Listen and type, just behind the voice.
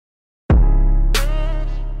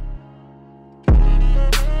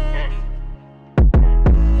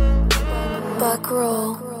Buck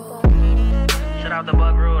Rule. Shout out the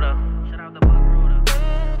Buck Rule though.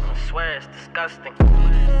 I swear it's disgusting.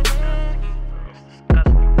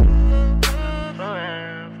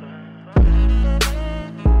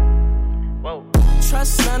 Whoa.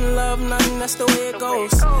 Trust none, love none, that's the way it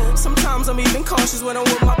goes. Sometimes I'm even cautious when I'm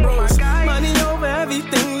with my bros. Money over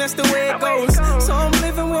everything, that's the way it goes. So I'm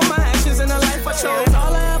living with my actions and the life I chose.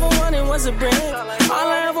 All I ever wanted was a brick. All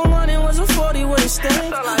I ever wanted was a 40 with a stick.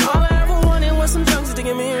 All I ever wanted was some junkies to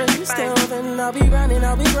give me a still. Then I'll be running,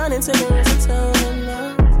 taking risks until then.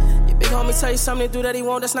 Big homie tell you something to do that he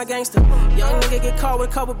won't, that's not gangster. Young nigga get caught with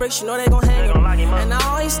a couple bricks, you know they gon' hang him. And I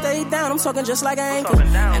always stay down, I'm talking just like an anchor.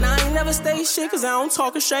 And I ain't never stay shit, cause I don't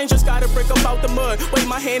talk a shame. Just gotta break up out the mud, wave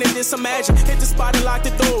my hand and just imagine. Hit the spot and lock the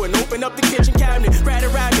door and open up the kitchen cabinet. Grab a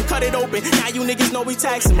rag and cut it open, now you niggas know we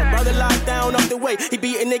taxing. My brother locked down up the way, he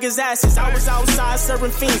beating niggas' asses. I was outside serving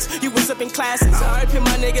fiends, you was up in classes. I pin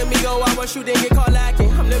my nigga Migo, I wish you didn't get caught lacking.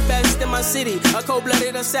 I'm the best in my city, a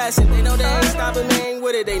cold-blooded assassin. They know they ain't stopping, they ain't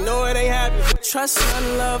with it, they know it ain't happening. Trust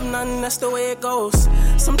none, love none, that's the way it goes.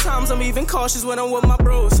 Sometimes I'm even cautious when I'm with my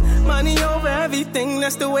bros. Money over everything,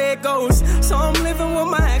 that's the way it goes. So I'm living with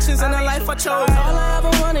my actions and the life I chose. All I ever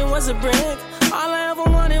wanted was a brick. All I ever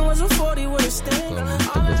wanted was a 40 with a stick.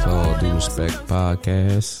 With All Due Respect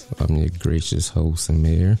podcast, I'm your gracious host,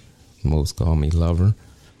 Amir. Most call me Lover.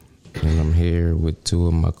 And I'm here with two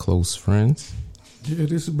of my close friends. Yeah,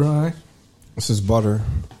 this is Brian. This is Butter.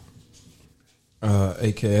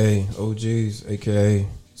 A.K.A. OGs, A.K.A.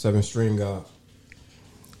 7 Stream God.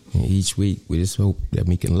 And each week, we just hope that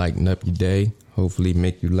we can lighten up your day. Hopefully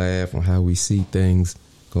make you laugh on how we see things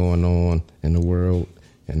going on in the world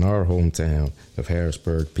in our hometown of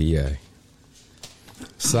Harrisburg, PA.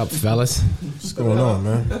 What's up, fellas? What's going on,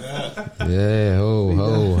 man? Yeah, ho.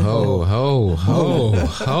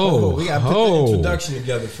 We gotta put the introduction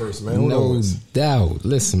together first, man. No doubt.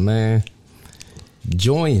 Listen, man.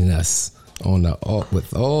 Joining us on the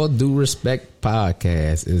With All Due Respect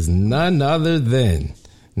podcast is none other than,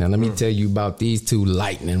 now let me tell you about these two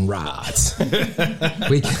lightning rods.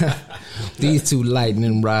 We got these two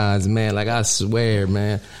lightning rods, man. Like I swear,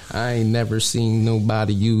 man, I ain't never seen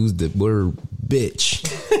nobody use the word bitch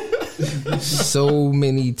so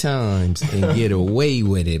many times and get away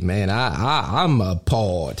with it, man. I'm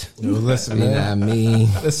appalled. Yo, listen, you man. know what I mean?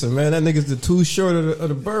 Listen, man, that nigga's the too short of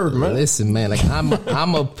the bird, man. Listen, man, like I'm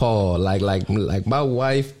appalled. Like my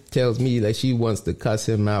wife tells me that she wants to cuss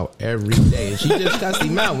him out every day. And she just cussed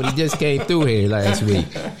him out when he just came through here last week.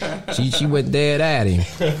 She went dead at him.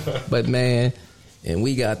 But man, and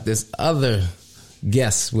we got this other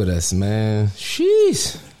guest with us, man.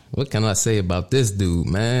 Sheesh. What can I say about this dude,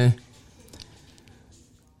 man?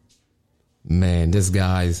 Man, this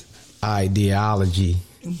guy's ideology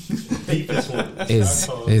is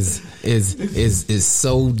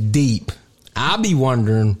so deep. I'll be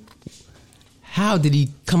wondering, how did he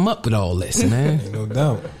come up with all this, man? No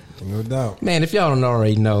doubt. Man, if y'all don't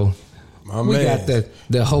already know, we got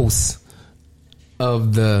the host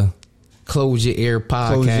of the Close Your Ear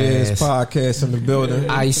podcast in the building.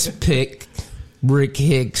 Ice Pick, Rick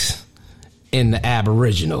Hicks, and the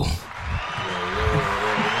Aboriginal.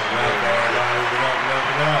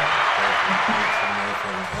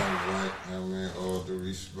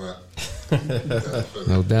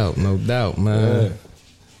 No doubt, man. Yeah.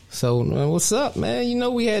 So, what's up, man? You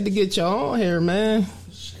know we had to get y'all on here, man.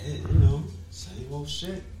 Shit, you know, same old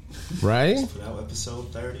shit. Right? Just put out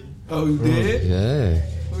episode 30. Oh, you did? Yeah.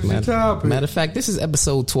 What's your topic? Matter of fact, this is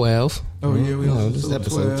episode 12. Oh, yeah, we on this is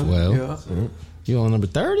episode 12. Yeah. Mm-hmm. You on number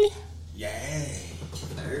 30? Yeah,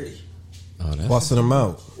 30. Oh, that's busting them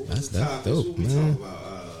out. That's dope, we man. talk about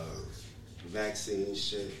vaccine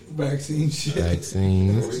shit. Vaccines.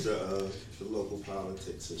 The local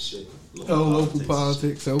politics and shit. Local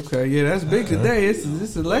politics. Okay, yeah, that's big today. It's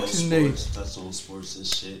election day. Touch on sports and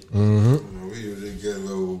shit. Mm-hmm. You know, we usually get a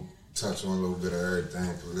little touch on a little bit of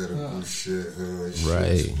everything, political shit, hood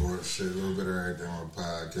right. shit, sports shit, a little bit of everything on the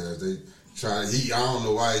podcast. They try. I don't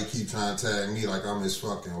know why he keep trying to tag me like I'm his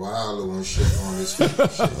fucking Wilder and shit on this fucking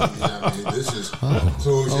shit. You know what I mean? This is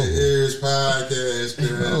Close Your Ears podcast, cuz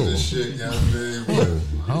and shit. You know what I mean?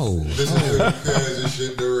 This is cuz and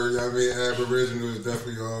shit. You know what I mean? Aboriginal is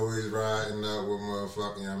definitely always riding out with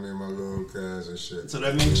motherfucking. You know what I mean? My little cuz and shit. So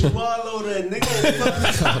that makes you wallow, that nigga.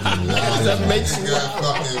 That makes you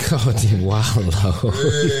wallow.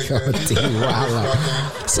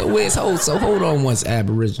 So hold on once,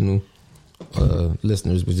 Aboriginal.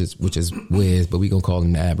 listeners, which is Wiz, but we gonna call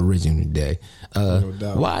him the Aboriginal today.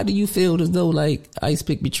 doubt. Why do you feel as though like Ice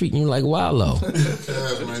Pick be treating you like Wallow? Yeah,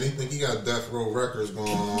 man, he think he got Death Row Records going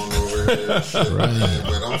on over here and shit, man.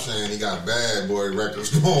 But I'm saying he got Bad Boy Records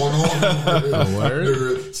going on over here.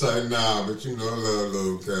 Word? So, nah, but you know, love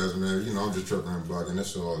little cuz, man. You know, I'm just tripping and bugging.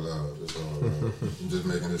 It's all love. It's all love. I'm just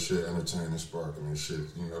making this shit entertaining, sparkling and shit.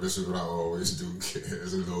 You know, this is what I always do,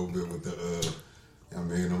 kids. A little bit with the, I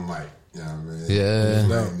mean, the mic. You know what I mean? Yeah.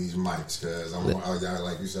 Playing these mics, cuz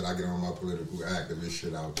like you said, I get on my political activist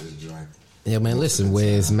shit out this joint. Yeah, man, listen,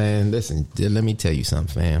 Wiz, man, listen, let me tell you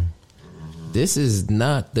something, fam. This is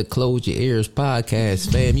not the Close Your Ears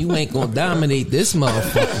podcast, fam. You ain't gonna dominate this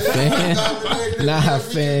motherfucker, fam. Nah,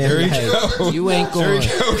 fam. Hey, you ain't gonna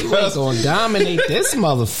dominate this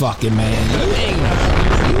motherfucker,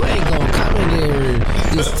 man. You ain't gonna come in there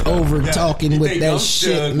just over talking with that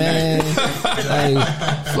shit, man. Like,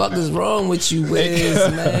 fuck is wrong with you, Wiz,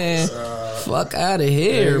 man? Fuck out of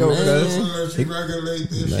here, man. We're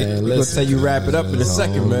gonna tell you wrap it up in a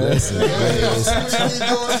second, man. Tell a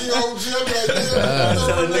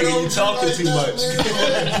nigga you talking too much.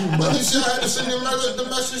 You should have to send the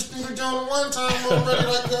message through the journal one time already.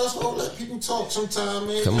 Like us, let people talk sometime,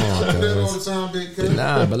 man. Come on, cuz.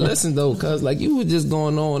 Nah, but listen though, cuz like you were just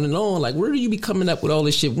going on and on. Like, where do you be coming up with all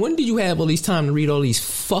this shit? When do you have all these time to read all these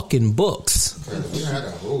fucking books? We had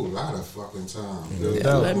a whole lot of fucking time.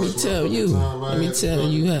 Yeah, let me tell you.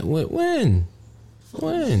 When?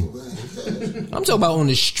 I'm talking about on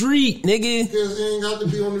the street, nigga. Because you ain't got to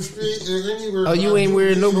be on the street anywhere. Oh, you ain't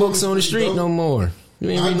wearing no books on the street no more. You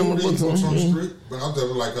ain't reading no more books on the street. But I'm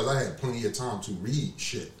definitely like, because I had plenty of time to read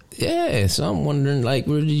shit. Yeah, so I'm wondering, like,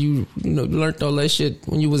 where did you learned all that shit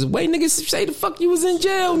when you was away? Niggas say the fuck you was in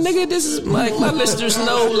jail, nigga. This is like my listeners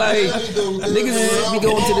know, like, niggas be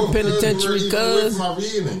going to the penitentiary, cuz. My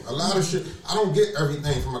reading, a lot of shit. I don't get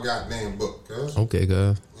everything from a goddamn book, cuz. Okay, cuz. You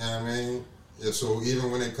know what I mean? Yeah, so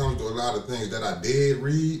even when it comes to a lot of things that I did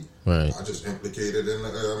read, right, I just implicated in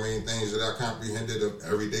things that I comprehended of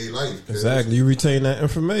everyday life. Exactly, you retain that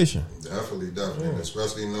information. Definitely,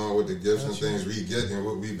 especially knowing what the gifts and things we get and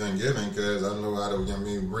what we've been given, because I know how to,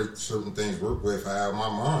 break certain things work with, how my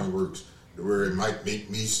mind works, where it might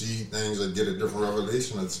make me see things or get a different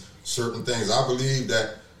revelation of certain things. I believe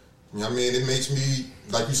that, it makes me,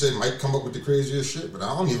 like you said, might come up with the craziest shit, but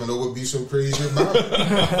I don't even know what be so crazy about it.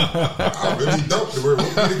 I really don't. What be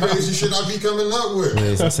the crazy shit I be coming up with?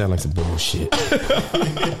 Yeah, that sound like some bullshit.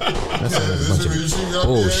 That sounds like a bunch of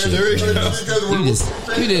bullshit.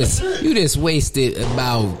 You just wasted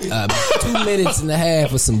about 2 minutes and a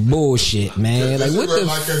half of some bullshit, man. Like, what the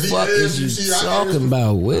fuck is you talking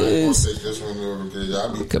about, Wiz?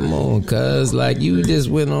 Come on, cuz. Like, you just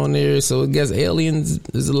went on there, so I guess aliens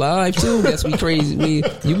is alive too. Guess we crazy.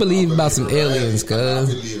 You believe about some aliens, cuz. I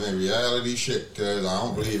believe in reality shit, cuz I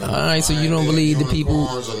don't believe in. Alright, so you don't believe the people.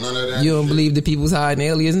 You don't believe the people's hiding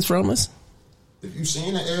aliens from us? If you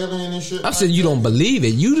seen an alien and shit, I said you don't believe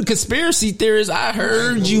it. You the conspiracy theorist. I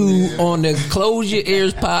heard you on the Close Your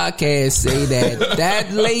Ears podcast say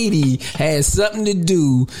that lady had something to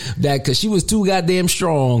do that because she was too goddamn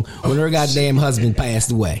strong when her goddamn husband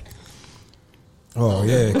passed away. Oh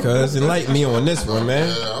yeah, cuz enlighten me on this one, man.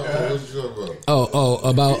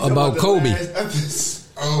 About Kobe.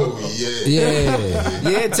 Oh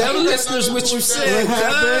yeah. Tell the listeners what you said,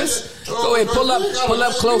 cuz. Go ahead, pull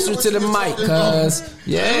up closer to the mic, cuz.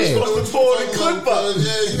 Yeah.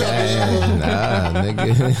 Nah, nigga. Like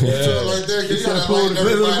that, you gotta let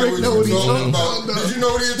everybody know what he's talking about. Did you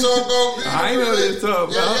know what he's talking about? I know what he's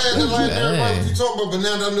talking about. Yeah, like everybody what you talking about, but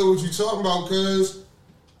now I know what you're talking about, cuz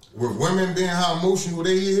with women being how emotional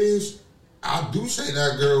they is, I do say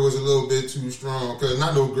that girl was a little bit too strong, because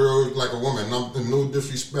not no girl like a woman, no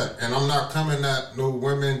disrespect, and I'm not coming at no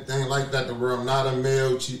women thing like that, where I'm not a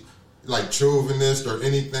male like chauvinist or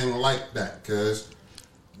anything like that, cuz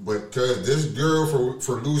this girl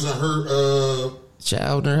for losing her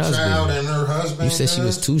child and her husband, you said she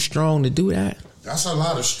was too strong to do that. That's a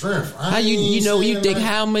lot of strength. How you think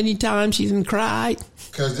how many times she's been cried?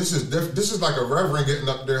 Because this is like a reverend getting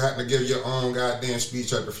up there having to give your own goddamn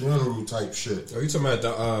speech at the funeral type shit. Oh, you talking about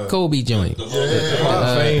the Kobe joint? Hall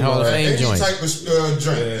of Fame, any joint. type of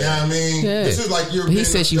joint. Yeah. You know what I mean? Yeah. This is like He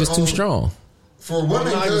said she was too strong. For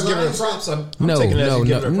women, I was giving her props.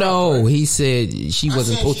 No. He said she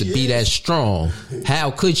wasn't supposed to be that strong.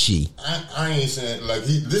 How could she? I ain't saying like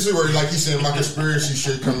this is where he's saying my conspiracy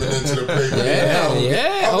shit coming into the paper.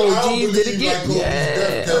 Yeah. OG did it again.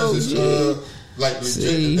 like legit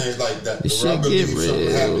See, things like that. the To where I shit believe get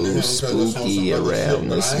something happened to him real because that's on some spooky other around shit,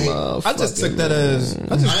 but this I ain't. motherfucker. I just took that as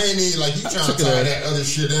I ain't even like you trying to tie that other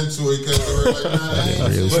shit into it because they were like, nah, I ain't.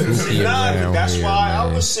 real spooky around that's here, why man.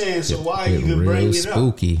 I was saying. So why Get even bring real it up?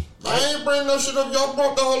 spooky. I ain't bring no shit up. Y'all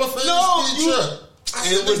brought the Hall of Fame No, speech you- up. I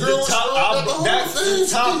said It was the girl strong at top. the Hall That's of Fame the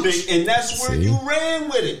topic, speech. and that's where See? you ran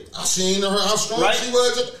with it. I seen her how strong Right. she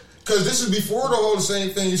was. Because this is before the Hall of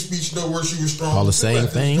Same Thing speech, though, where she was strong. All the She same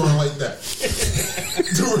was thing? strong like that.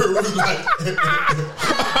 To where it was like.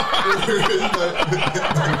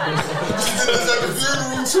 She did this at the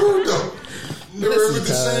funeral, too, though. It was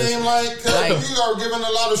the same, like you are giving a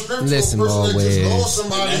lot of strength to a Listen, person that just always. lost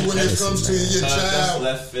somebody when it comes to your That's child.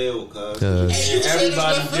 left field, cuz. Cause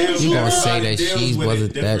Everybody deals you with gonna it. say that Everybody she deals with wasn't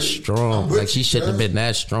it that different. strong? with Like she you, shouldn't have cuz. been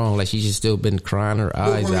that strong. Like she should still been crying her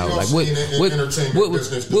eyes one of out. y'all Like seen in entertainment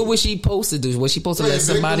business do? what was she supposed to do? Was she supposed to Play let a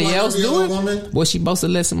victim somebody like else every do other it? woman? Was she supposed to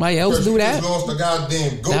let somebody else Because do she that? just lost a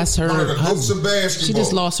goddamn goat. That's her One of the goats husband. of basketball. She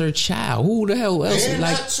just lost her child. Who the hell else? And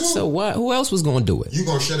Like that too. so what? Who else was gonna do it? You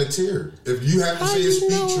gonna shed a tear if you have to How say a you speech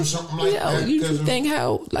know? or something like Yo, that. you 'cause of- think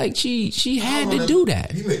how like she had I to don't do know.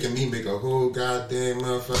 that? You making me make a whole goddamn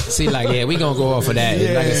motherfucker. See, like, yeah, we gonna go off of that.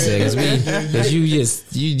 Like I said, cause you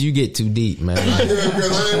just you get too deep, man. Yeah,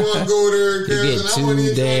 because I ain't want to go there. You Cause, get and I too wasn't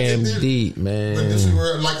even trying to damn get there. deep, But this is man.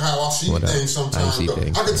 where, like how I see What up? things How you sometimes. see Though.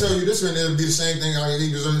 things, I can man. tell you this, and it'll be the same thing I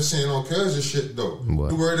was saying on Cuz shit though.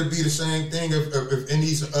 What? Where it'll be the same thing if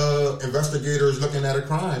any investigators looking at a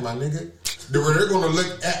crime, my nigga. Where they're gonna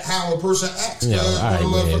look at how a person acts. Yo, cuz, all right,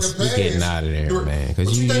 on the man. motherfucking We past. getting out of there, What man.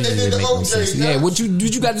 Because you you think they didn't did make to no OJ? sense. Yeah, what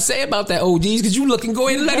you got to say about that, OGs? Because you looking. Go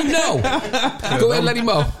ahead and let him know. Go ahead and let him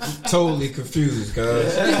know totally confused,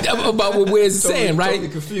 cuz. about what Wiz is saying, right? Totally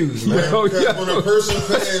confused, man. Because when a person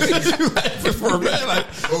passes, For a minute, like,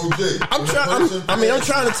 OJ. I'm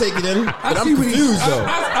trying to take it in, but I'm see what he- confused though.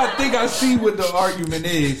 I think I see what the argument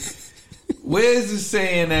is. Wes is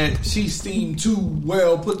saying that she seemed too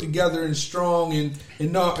well put together and strong and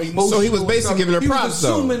not emotional. So he was basically giving her props,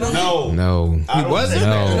 though. No, He wasn't.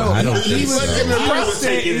 No, I don't He think was so. giving her props.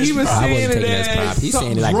 He was I saying wasn't it taking his as prop. He's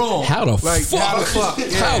saying it like, wrong. how the Like, fuck? how the fuck?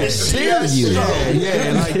 How dare you?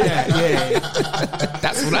 Yeah, like that. Yeah.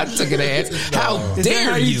 That's what I took it as. How Is that dare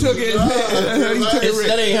how you took it? That's how you took it,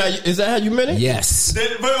 Rick? Is that how you meant it? Yes.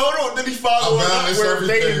 But hold on, did he follow I up balance where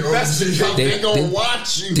they everything, investigate? They- They gonna they-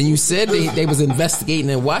 watch you. Then you said they was investigating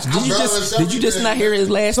and watching. Did you just not hear his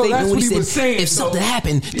last So statement that's when what he he said was saying, if so- something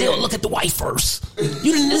happened, they'll look at the wife first?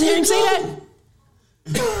 You didn't just hear him say that?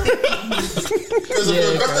 Because if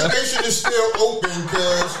the investigation is still open,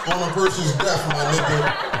 because on a person's death, my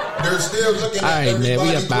nigga, they're still looking All at right, man, we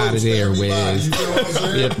everybody up out of close to there, everybody. Wiz. You feel what I'm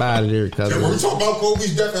saying? We up out of there, And when we cuz. talk about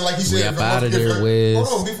Kobe's death, and like he said, We if up I'm out of there, different- Wiz. Hold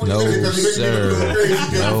on, before you No, get it, 'cause you make me look a little sir. crazy,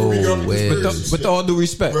 'cause No, before we get off Wiz. the conspiracy. With all due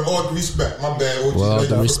respect. With all due respect, my bad. OG, Well, thank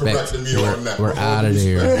the you for respect. correcting me on that. We're With all out due of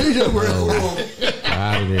there. respect. We're Hold on.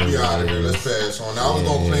 out of there, We out of here. Wiz. Let's pass on. Now I was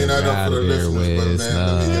gonna clean that we're up for the outta there, listeners, but Wiz. man,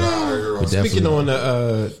 let me get out of here. We definitely- Speaking on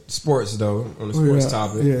the sports though, on the sports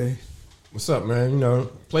topic. Yeah. What's up, man? You know,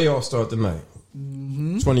 playoffs start tonight.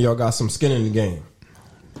 Which one of y'all got some skin in the game?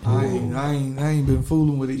 I ain't been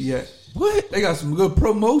fooling with it yet. What? They got some good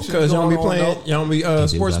promotions. Because y'all going be on, playing, though. y'all be They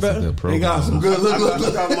sports got some betting. good They got some good. I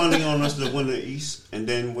Look. got money on us to win the East and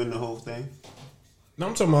then win the whole thing. No,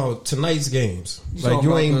 I'm talking about tonight's games. You Like talking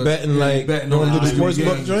you about ain't the- betting you like ain't betting going on to the the sports games.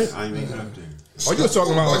 book joint. I ain't making up there. Oh, you was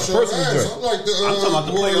talking about Bust your personal ass. joint. I like the I'm talking about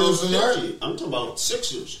the Warriors playoffs tonight. tonight. I'm talking about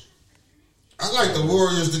Sixers. I like the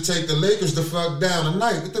Warriors to take the Lakers the fuck down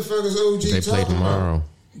tonight. What the fuck is OG They play talking tomorrow.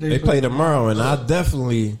 They play tomorrow, and I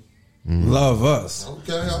definitely love us. about?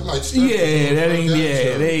 Okay, I like Steph. Yeah, that ain't.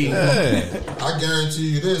 Yeah, they. Yeah. I guarantee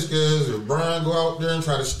you this, because if Brian go out there and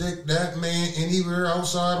try to stick that man anywhere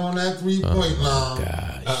outside on that 3-point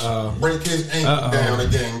line, break his ankle down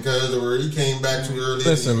again, because he came back too early.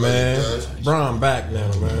 Listen, anyway, man, cuz. Braun back now,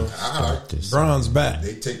 man. All right. Braun's back.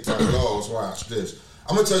 They take top laws. Watch this.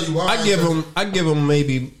 I'm gonna tell you why. I give him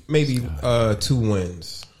maybe 2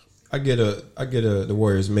 wins. I get the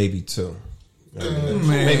Warriors maybe 2.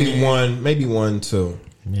 Maybe 1, 2.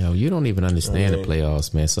 Yo, you don't even understand the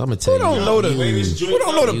playoffs, man. So I'm gonna tell Who you. don't know the You-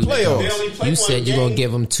 playoffs? They only play You one said you're gonna game.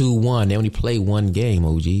 give them 2-1. They only play one game,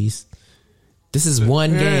 OGs. This is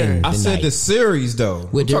one game. I said tonight. the series though.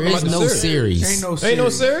 Well, I'm there talking is about the no series. series. Ain't no Ain't no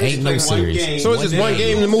series. Ain't no Play one series. game, So it's just one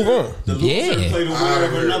game to move on. The loser Yeah. play the winner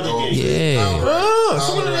of another game. Yeah. Oh,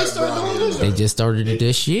 so when did they start doing this? They just started it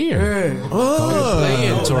this year. Oh,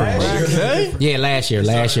 Playing tournament. okay. Yeah, last year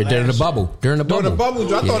during the bubble. During the During bubble. the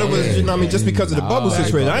bubble, I thought it was, you know, what I mean, just because of the bubble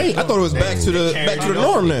situation. I thought it was back to the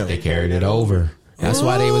norm now. They carried it over. That's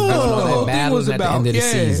why they was doing all that thing battling was at the end of the about-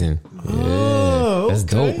 yeah. season. Yeah. Oh, That's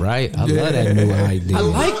dope, right? I love that new idea. I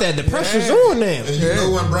like that. The pressure's on now. And you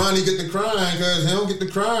know when Bronny get the crying, because he don't get the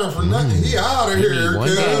crying for nothing. He out of here. One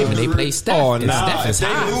game and they play Steph. Oh, and nah. Steph is If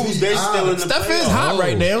they hot. lose, they still in the Steph is playoffs. hot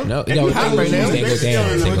right now. No, He no, hot right now. they go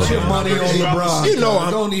down. They go Put your down. money on LeBron. You know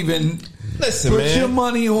I'm- don't even Listen, put your man.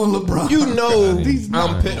 money on LeBron. You know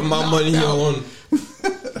I'm putting my money on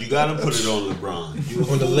You gotta put it on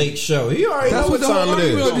LeBron. on the late show. He already That's know what what the time whole it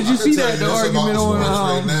argument. is. Did you I see can tell that? you The this argument about on sports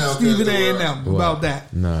right now, Stephen because A. and them about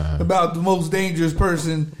that. Nah. About the most dangerous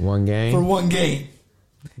person One game. for one game.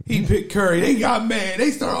 He picked Curry. They got mad. They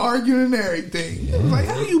started arguing and everything. It was like,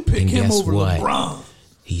 how do you pick And him guess over what? LeBron?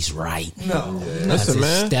 He's right. No. Listen,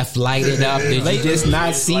 man. Steph lighted up. Did you just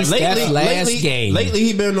not see Steph's last game? Lately,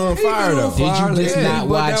 he been on fire been though. on fire. Did you just Yeah, not but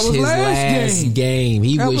watch that was his last last game. game?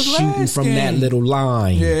 He That was was shooting last from that game. little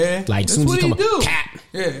line. Yeah. Like That's soon as what he come he do. cap.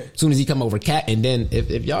 Yeah. As soon as he come over cap, and then if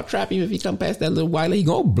y'all trap him, if he come past that little while, he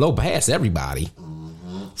gonna blow past everybody.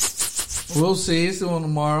 We'll see. It's on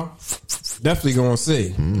tomorrow. Definitely gonna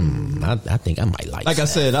see. I think I might like. Like I Steph.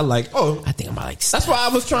 said, I like. Oh, I think I might like. that's why I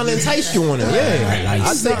was trying to entice you on him. Yeah, like I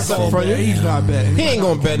take Steph, something from you. man. He's not betting. He ain't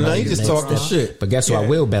gonna bet nothing. He just talking shit. But guess what? I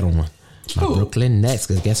will bet on one. My Brooklyn Nets.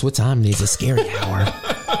 Because guess what time it is? It's scary hour.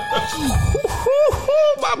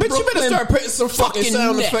 I bet you better start putting some fucking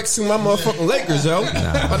sound Nets. effects to my motherfucking Lakers, yo.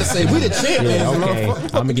 About to say we the champions. Yeah, okay. motherfucker. I'm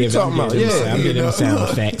What gonna you give talking about? I'm Yeah, giving him sound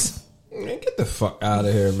effects. man, get the fuck out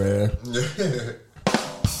of here, man.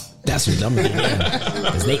 That's what I'm giving them.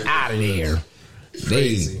 Because they out of there.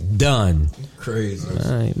 They done. Crazy.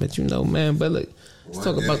 All right, but you know, man. But look, let's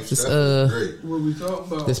talk about this Great. What we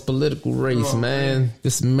talking about? this political race, man.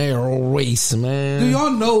 This mayoral race, man. Do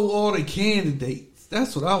y'all know all the candidates?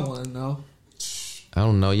 That's what I want to know. I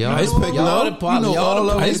don't know, y'all. Ice pick, y'all no. the, poli- You know y'all all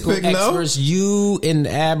the of Ice political pick, no. experts. You and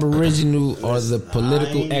the Aboriginal are the I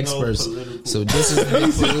political ain't no experts. political- So this is the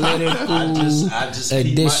political I just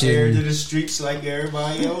keep my ear to edition. the streets like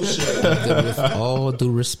everybody else should. With all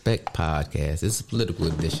due respect, podcast. It's a political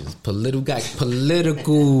edition. Got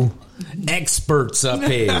political experts up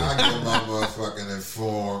here. I get my motherfucking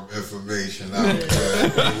informed information out there.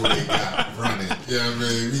 What they got running. You know what I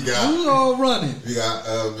mean? Who's all running? We got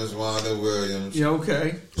Miss Wanda Williams. Yeah,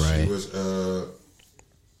 okay. Right. She was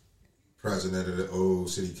president of the old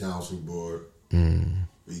city council board.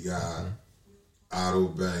 We got Otto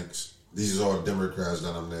Banks. These are all Democrats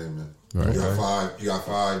that I'm naming. Right. You got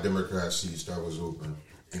five Democrat seats that was open,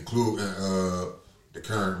 including the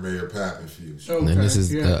current mayor Pat Infuse. Okay. And this is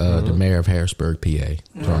the mayor of Harrisburg, PA,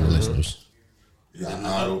 for our listeners. You got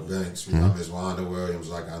Otto Banks. We got Miss Wanda Williams,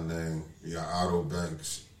 like I named. You got Otto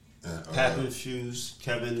Banks. And, Pappin Fuse,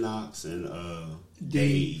 Kevin Knox, and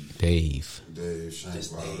Dave. Dave. Dave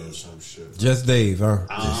Shankweiler or some shit. Just Dave, huh?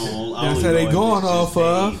 That's how they going off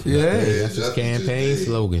of. Yeah. That's his campaign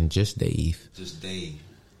slogan, just Dave. Just Dave.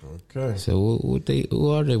 Okay. So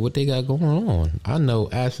who are they? What they got going on? I know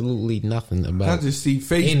absolutely nothing I about. just see Any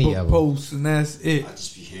Facebook of 'em. posts and that's it. I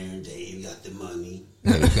just be hearing Dave got the money.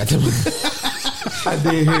 Got them. I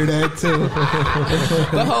did hear that too.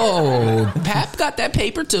 But oh, Pap got that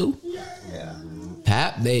paper too. Yeah.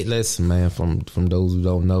 Pap, they listen, man. From those who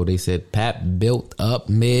don't know, they said Pap built up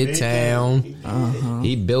Midtown.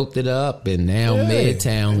 He built it up, and now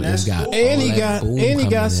Midtown has got. cool. And all he that got boom and he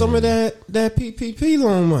got coming some in. of that PPP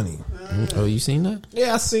loan money. Oh, you seen that?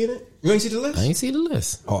 Yeah, I seen it. You ain't see the list? I ain't see the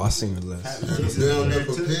list. Oh, I seen the list.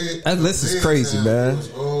 That list is crazy, man.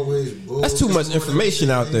 That's too much information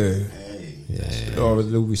out there. All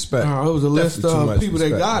with due respect. It was a list Definitely too of much people that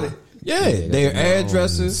respect. got it. Yeah, their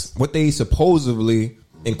addresses, what they supposedly,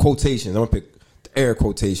 in quotations, I'm gonna pick the air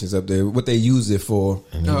quotations up there, what they use it for.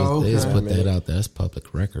 And Oh, they just okay. put that out there. That's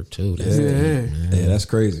public record too. That's Yeah. Yeah, that's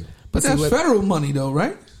crazy. But that's federal money though,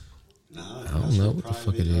 right? Nah, I don't know what the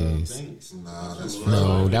fuck it is. Banks. Nah, that's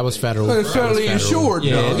No, that was federal. But it's That was federally federal. insured.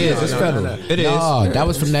 Yeah, though. it is. It's federal. It is. No, that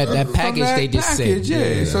was from that package From they that just package,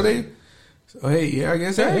 said. yeah. So hey, I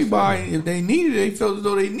guess everybody, if they needed it, they felt as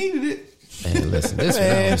though they needed it. Man, listen, this is what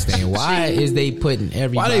I don't understand. Why is they putting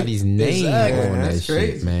everybody's name Exactly. on that That's shit,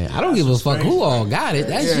 crazy. man? I don't give a fuck who all got it.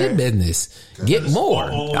 That's your business. Get more.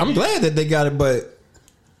 I'm glad that they got it, but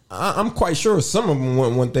I'm quite sure some of them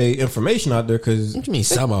want their information out there because What you mean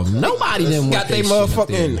some of them? Nobody them got their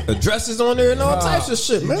motherfucking addresses on there and all types of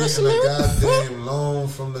shit, man. You Listen, getting man, a what the fuck? goddamn loan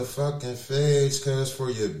from the fucking feds, cuz,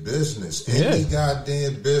 for your business. Yeah. Any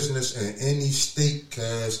goddamn business in any state,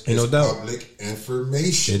 cuz, Ain't no is doubt. public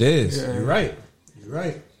information. It is. You're right. You're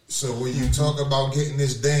right. So when you talk about getting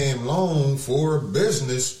this damn loan for a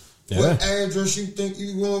business, what address you think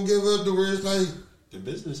you gonna give up to where it's like, The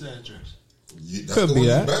business address. That's Could the be one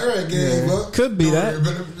that. Better at game up. Could be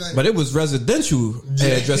that. But it was residential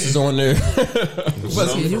addresses on there.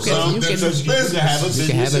 You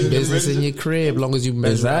can have a business in your crib as long as you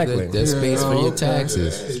measure the space for your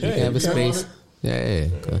taxes. You can have a space. Yeah,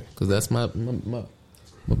 because that's my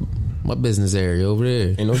business area over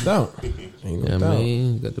there. Ain't no doubt. Ain't no doubt. I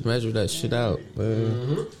mean, you got to measure that shit out,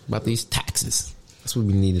 man. About these taxes. That's what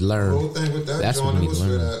we need to learn. The whole thing with that That's joint, what we it need was to for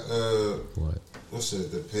learn. that, What? what's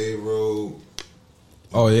it, the payroll.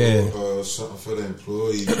 Oh yeah, something for the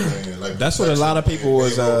employee plan. Like that's what a lot of people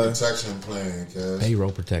was. Payroll protection plan, cuz.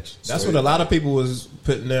 Payroll protection. That's what a lot of people was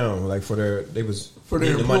putting down, like for their their money for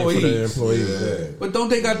their employees. employees. Yeah. But don't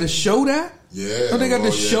they got to show that? Yeah. Don't they got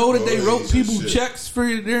to show that they wrote employees and people shit. checks for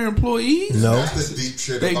their employees? No. That's the deep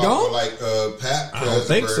shit They about don't? like Pat. I don't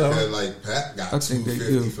think so. Like Pat got I think they $250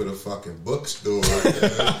 do. for the fucking bookstore,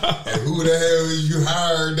 and who the hell is you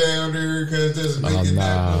hired down there? Because that's making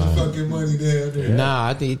that motherfucking money down there. Nah,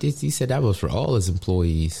 I think he said that was for all his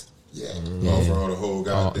employees. Yeah, for all the whole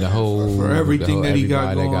goddamn The whole For everything that he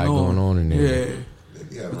got everybody going on in there.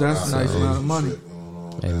 Yeah. But that's a nice amount of money.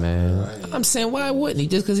 Hey man, I'm saying why wouldn't he?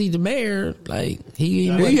 Just because he's the mayor, like he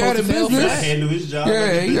He had a Gotta business. handle his job. Yeah,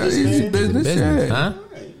 as a he got his businessman. business. Yeah. huh?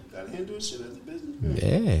 Right. Gotta handle his shit as a businessman.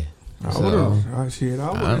 Yeah. I So, would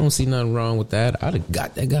have. I don't see nothing wrong with that. I'd have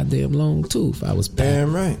got that goddamn loan too if I was Pat.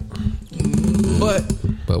 Damn right.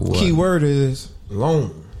 But what? Key word is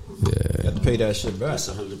loan. Yeah. You have to pay that shit back. That's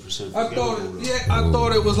 100%. I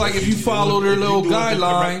thought it was like if you follow their little If you do it the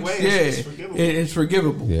guidelines, correct way, it's forgivable. it's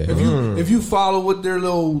forgivable. Yeah. If you follow what their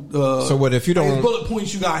little So what if you don't- bullet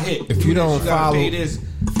points you got hit. If you don't gotta follow, pay this.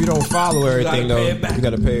 if you don't follow everything gotta pay though, it back. you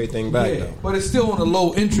got to pay everything back Yeah, though. but it's still on a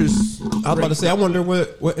low interest. I was about to say, I wonder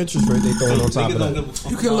what interest rate they throwing on top of that.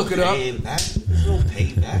 You can look it up. You don't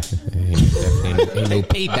pay back. Ain't no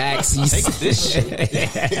paybacksies. Take this shit.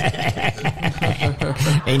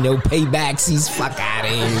 Ain't no paybacksies. Fuck out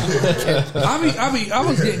of here. I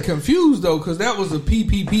was getting confused though because that was a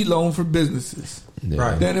PPP loan for businesses.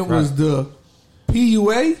 Right. Then it was the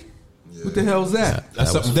PUA. What the hell's that?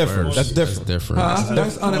 That's something different. That's different. different.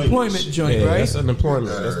 That's unemployment joint, Yeah, right? that's unemployment.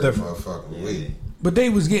 Got That's every different. motherfucking week. But they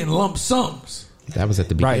was getting lump sums. That was at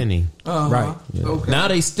the Right. beginning. Right. Okay. Now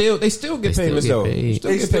they still get still payments get though. paid.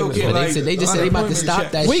 They still payments. get Well, like they just said they about to stop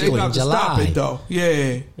unemployment that check. shit They in about to stop July. it though.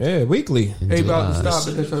 Yeah, Yeah, weekly. they about to July.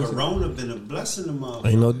 stop it. That's what I'm saying. Corona been a blessing to motherfuckers.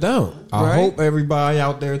 Ain't no doubt. I Right? hope everybody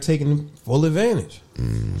out there taking full advantage. I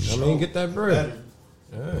mean, get that bread.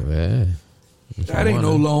 Yeah. That ain't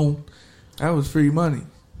no loan. That was free money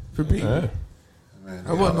for people. Yeah. Man,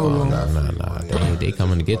 I wasn't no loan. Nah. They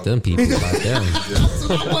coming to get them people like them. That's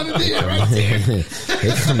what I wanted to hear right there.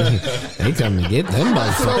 they coming to get them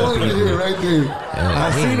That's what I wanted to hear motherfucking right there.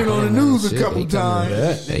 I seen it on the news a couple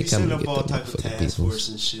times. They They coming set to up get all them type of motherfucking task people. force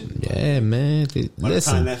and shit. Yeah, man. By the time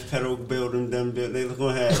Listen. that federal building done built, they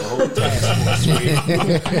gonna have a whole task force.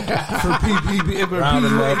 For PPP, for Round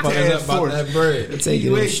them PUA motherfuckers task up about force. that bread. Taking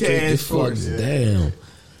PUA it straight to task force. fuck down.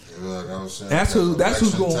 Like I was saying, That's who's election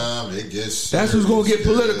going. time, it gets That's who's going to get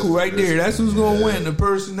serious. political right there. That's who's going to Yeah. win. The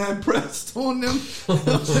person that pressed on them.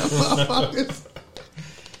 motherfuckers.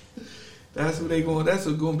 That's what they going. That's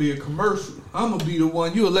going to be a commercial. I'm gonna be the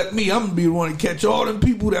one. You elect me. I'm gonna be the one to catch all them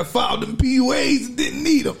people that filed them PUAs and didn't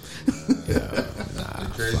need them. The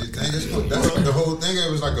crazy thing is, that's the whole thing.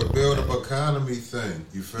 It was like a build-up economy thing.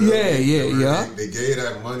 You feel Yeah, me? yeah, yeah. They gave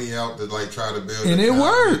that money out to like try to build, And the it economy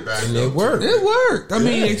worked. back And up it to worked. It worked. I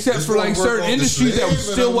mean, except It's for like gonna work certain off the industries that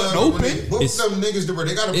slaves still and wasn't all that. When they open. book It's- them niggas to where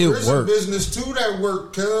they got a it prison worked. business too that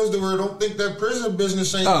work, cuz they were don't think that prison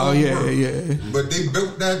business ain't Oh gonna yeah, work. yeah. But they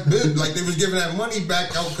built that business like they was giving that money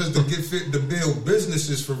back out because to get fit to build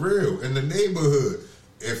businesses for real in the neighborhood.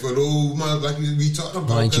 And for those mother like we talking about,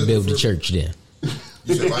 Why don't you 'cause build the for- church then?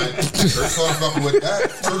 You said, why? Church don't fucking with that.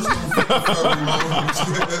 Church don't fucking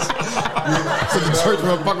with Church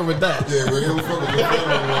motherfucker with that. Yeah, we don't fucking with that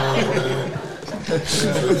no more, man. Church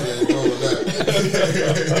ain't going with that.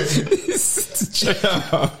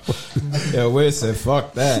 Yeah, Wiz said,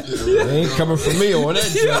 fuck that. They ain't coming for me on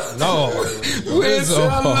that jump. No. Where's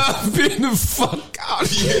I love being the fuck out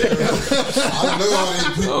here? I know all these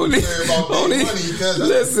people Only- play about their only- money because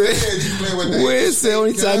listen, you play with that. Where's the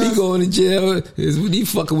only time he going to jail is when he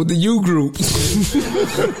fucking with the U group. Nah, I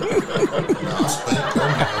spent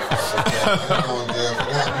I'm going there for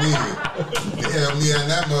that meeting. They held me in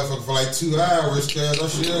that motherfucker for like 2 hours, cuz I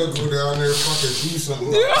should go down there and fucking do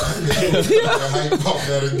something. Hype off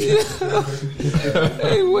that again.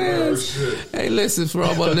 Hey, Wes. Hey, listen, for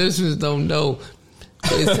all my listeners don't know,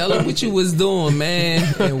 Just tell him what you was doing,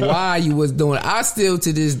 man, and why you was doing it. I still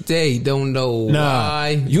to this day don't know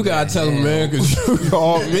why. You gotta tell him, man, because you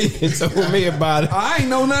called me and told me about it. I ain't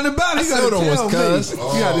know nothing about it. You gotta tell me.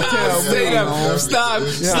 You gotta tell me.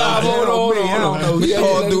 Stop, hold on. I don't know. With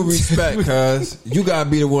all due respect, cuz you gotta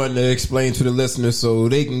be the one to explain to the listeners so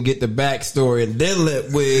they can get the backstory and then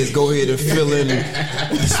let Wiz go ahead and fill in.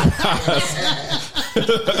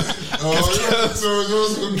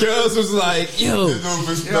 Cuz was like, yo,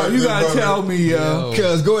 you gotta tell me, yo.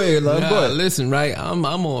 Cuz go ahead, love. Nah, listen, right? I'm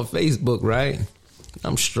on Facebook, right?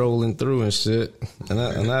 I'm strolling through and shit, and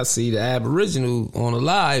I see the Aboriginal on a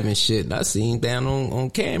live and shit. And I see him down on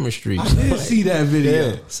Cameron Street. I did see that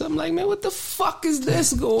video. So I'm like, man, what the fuck is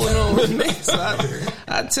this going on, man? So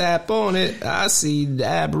I tap on it. I see the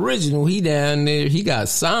Aboriginal. He down there. He got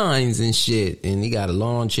signs and shit, and he got a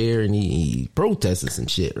lawn chair, and he protesting some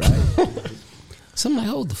shit, right? So I'm like,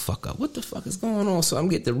 hold the fuck up. What the fuck is going on? So I'm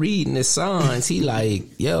getting to reading the signs. He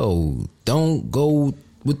like, yo, don't go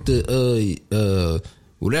with the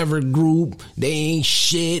whatever group, they ain't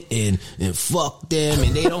shit and fuck them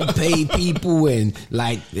and they don't pay people and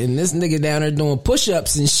this nigga down there doing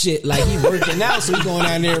push-ups and shit like he working out, so he going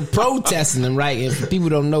down there protesting them, right? And for people who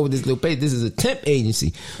don't know what this little pay, this is a temp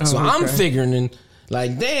agency. So I'm figuring and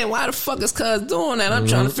like, damn, why the fuck is cuz doing that? I'm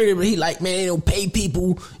trying to figure, but he like, man, they don't pay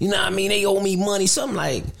people, you know what I mean? They owe me money. So I'm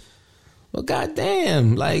like, well,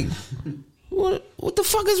 goddamn, like, what the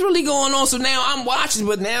fuck is really going on? So now I'm watching,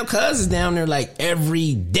 but now cuz is down there like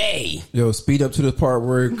every day. Yo, speed up to the part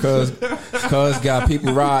where cuz got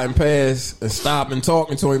people riding past and stop and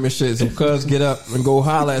talking to him and shit. So cuz get up and go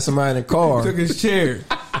holler at somebody in the car. Took his chair.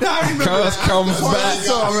 Cuz comes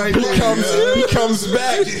back. He comes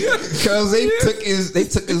back. Cuz they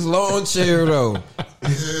took his lawn chair though.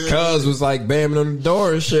 Cuz was like bamming on the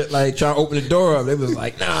door and shit, like trying to open the door up. They was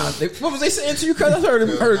like, nah. What was they saying to you? Cuz I heard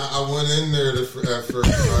him. I went in there at first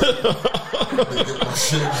to get my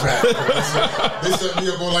shit back. They set me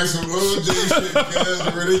up on like some OJ shit,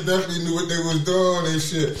 cuz where they definitely knew what they was doing and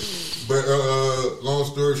shit. But long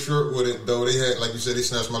story short with it though, they had, like you said, they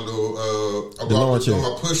snatched my little doing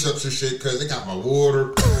my push-ups and shit because they got my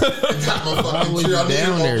water. They got my fucking chair. Why was you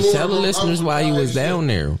down there? Tell the listeners why you was down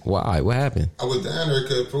there. Why? What happened? I was down there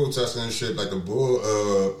because protesting and shit. Like the bull,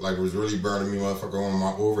 like was really burning me, motherfucker, on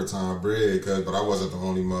my overtime bread. But I wasn't the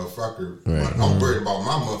only motherfucker. Right. I'm worried about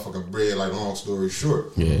my motherfucking bread. Like long story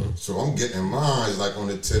short, so I'm getting mine like on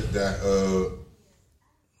the tip that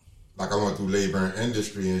like I went through labor and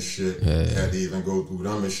industry and shit. Had to even go through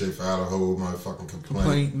them and shit, file a whole motherfucking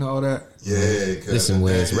complaint and all that. Yeah. Listen,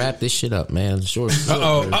 Wes, wrap this shit up, man. Short version,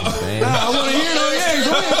 man. I want to hear those.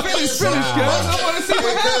 Go ahead, finish, I want to see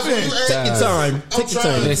what happened. Take your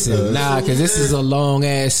time. Listen, because this is a long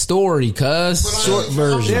ass story, cuz. Short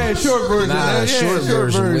version. Yeah, short version. Short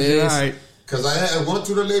version, Wes. All right. Cause I had went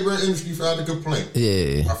through the labor and industry, filed a complaint.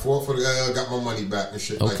 Yeah. I fought for got my money back and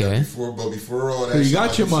shit. Okay. Like that before all that. So you shit,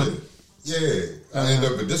 got your money. Shit. Yeah, I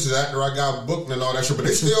ended up. But this is after I got booked and all that shit. But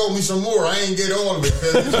they still owe me some more. I ain't get all of it.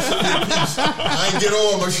 I ain't get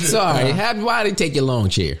all my shit. Sorry, why they take your lawn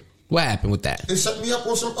chair? What happened with that? They set me up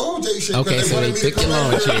on some OJ shit. Okay, so they took your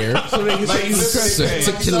lawn chair. So they can say you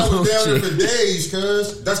took your lawn chair. I was down there for days,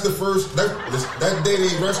 cuz that's the first that day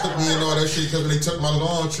they arrested me and all that shit because when they took my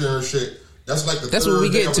lawn chair and shit. That's like that's what we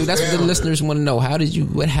get to. That's what the listeners want to know.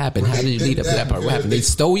 What happened? How did you lead up to that part? What happened? They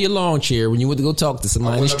stole your lawn chair when you went to go talk to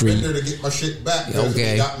somebody in the street. I went there to get my shit back. Okay.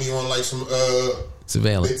 They got me on like some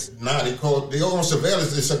surveillance. They on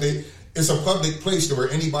surveillance. It's a public place where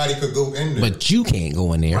anybody could go in there. But you can't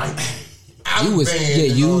go in there. Right. You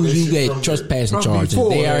get trespassing charges.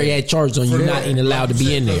 They already had charges on you not even allowed to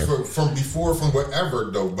be in there. From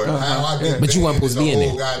whatever though. But how I get but you weren't supposed to be in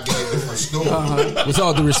there. Different story. With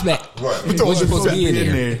all due respect, right? Was you supposed to be in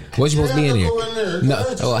there? Was you supposed to be in there? No.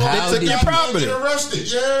 Oh, how they did took your property?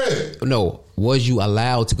 Arrested? Yeah. No. Was you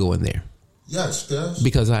allowed to go in there? Yes, cuz.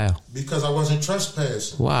 Because how? Because I wasn't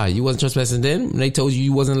trespassing. Why? You wasn't trespassing then? When they told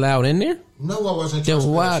you wasn't allowed in there? No, I wasn't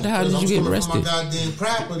trespassing. Why? How did you get arrested? My goddamn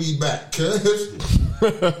property back, cuz.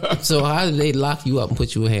 So how did they lock you up and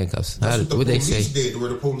put you in handcuffs? What they say? Did, where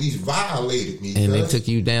the police violated me, and they took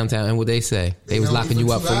you downtown. And what they say? They was locking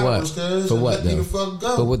you up for what? For what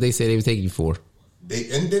though? But what they say they were taking you for? They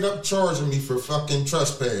ended up charging me for fucking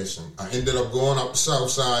trespassing. I ended up going up the south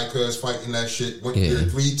side because fighting that shit. Went there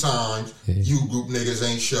 3 times. You group niggas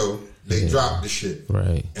ain't show. They dropped the shit.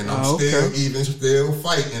 Right. And I'm still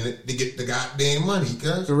fighting it to get the goddamn money,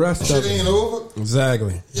 cuz. The rest shit ain't over.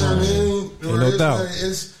 Exactly. You know what I mean? No doubt.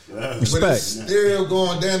 But it's still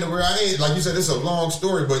going down to where I ain't, like you said, it's a long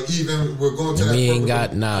story, but even we're going to that We ain't point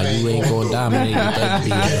got, where you ain't going to dominate with that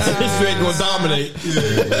BS. You ain't gonna dominate.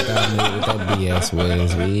 Dominate with that BS,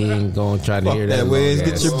 Wiz. We ain't going to try to hear that. That Wiz, long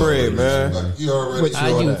get ass your story. bread, man. Like, you already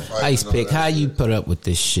How you, Ice Pick, how you put up with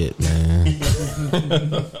this shit, man?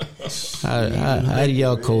 how do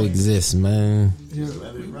y'all coexist, man?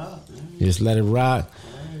 Let it rock, man. Just let it rock.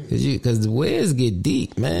 Cause the Wiz get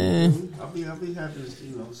deep, man. I'll be happy to,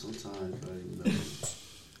 you know, sometimes, but, you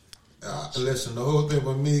know. Listen, the whole thing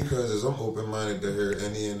with me, cause is I'm open minded to hear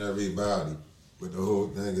any and everybody. But the whole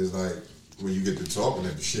thing is like when you get to talking,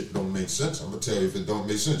 if the shit don't make sense, I'm gonna tell you if it don't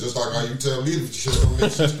make sense. Just like how you tell me if the shit don't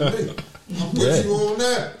make sense to me. I'm with you on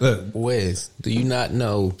that. Look, Wiz, do you not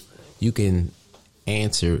know you can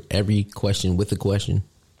answer every question with a question?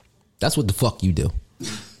 That's what the fuck you do.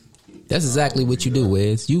 That's exactly what you do,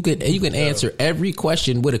 Wiz. You can answer every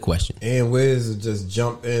question with a question. and Wiz just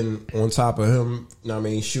jump in on top of him, you know what I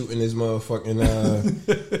mean, shooting his motherfucking, you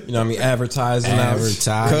know what I mean, advertising.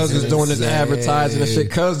 Advertising. Cuz was doing this advertising and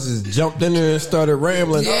shit. Cuz just jumped in there and started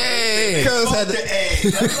rambling. Yeah. Cuz had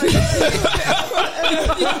to.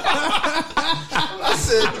 I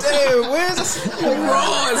said, damn, Wiz.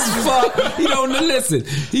 Raw as fuck. He don't listen.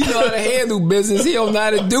 He know how to handle business. He don't know how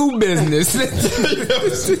to do business.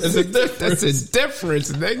 It's a difference. That's a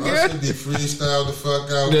difference, I nigga. should be freestyle the fuck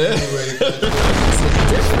out. Yeah. Anyway.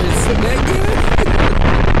 Difference, nigga.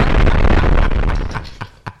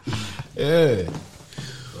 Yeah.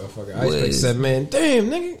 Motherfucker Ice Pick said, man, damn,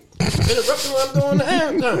 nigga. Interrupting what I'm doing the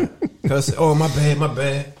anthem. Cuz, oh, my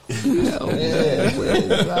bad. Yo, man,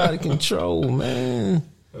 Wiz out of control, man.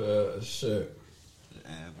 Shit.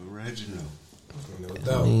 Aboriginal. No I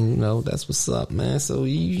doubt. mean, you know, that's what's up, man. So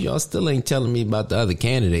y'all still ain't telling me about the other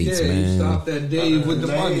candidates, Yeah, you man. stopped that Dave with the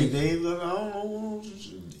money. Dave, look, I don't know.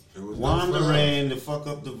 It was Wanda no fun. ran to fuck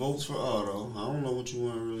up the votes for Otto. I don't know what you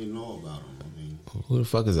want to really know about him. I mean, Who the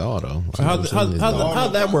fuck is Otto?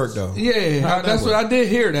 How'd that work, though? Yeah, that's what I did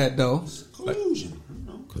hear that though. collusion.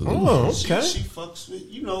 You know? Oh, okay. She fucks with,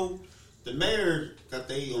 you know, the mayor got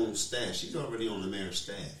their own staff. She's already on the mayor's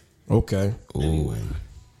staff. Okay. Anyway.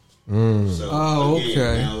 Mm. So, Oh, again,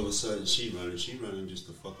 okay. now all of a sudden she running just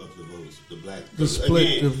to fuck up the votes, the black. To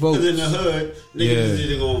split the votes. Because in the hood, niggas Yeah.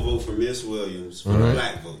 either gonna vote for Miss Williams for the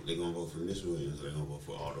black vote. They're gonna vote for Miss Williams or they're gonna vote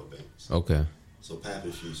for Otto Banks. Okay. So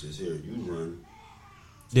Pappy Few says, here, you run.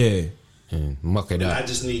 Yeah. And muck it I up.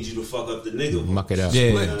 just need you to fuck up the nigga votes. Muck it up.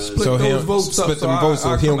 Yeah. Split so those him votes up split so them votes so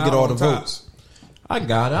I he don't come get out all the on top. votes. I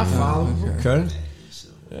got it. I follow. Okay. So,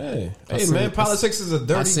 Hey, I hey, seen- man, politics is a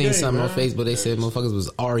dirty I seen game, something man. on Facebook. They said motherfuckers was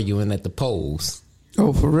arguing at the polls.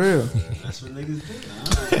 Oh, for real? that's what niggas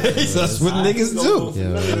do. That's what niggas do.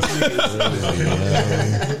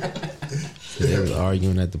 They was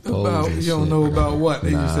arguing at the polls. About, and you don't shit. know about what?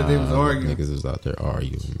 They just said they was Nah, arguing. Niggas was out there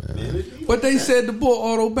arguing, man. But they said the boy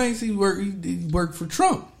Otto Banks, he worked for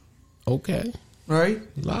Trump, Okay. right?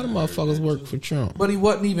 A lot of motherfuckers work for Trump But he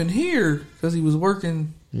wasn't even here because he was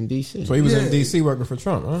working in D.C. So he was in Yeah. D.C. working for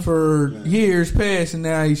Trump, huh? for years past, and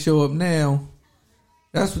now he show up now.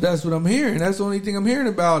 That's what I'm hearing. That's the only thing I'm hearing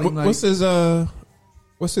about him. Like,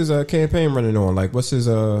 What's his campaign running on? Like, what's his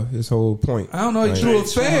whole point? I don't know. He Like, drew a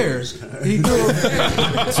fair. He drew a fair.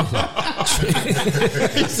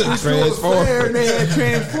 Fair, and they had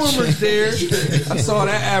Transformers there. I saw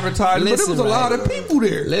that advertisement, but Listen, there was a lot right. of people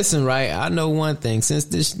there. Listen, right? I know one thing. Since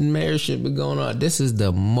this mayorship been going on, this is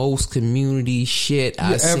the most community shit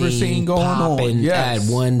I've ever seen going on. popping Yes.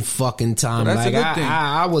 at one fucking time. Well, that's a like good thing.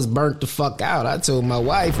 I was burnt the fuck out. I told my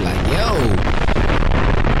wife, like, yo,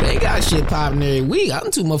 they got shit popping every week. I'm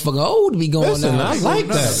too motherfucking old to be going Listen, out. I like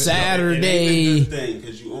that. Saturday. It ain't a good thing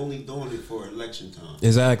because you only doing it for election time.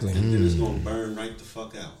 Exactly. And then it's gonna burn right the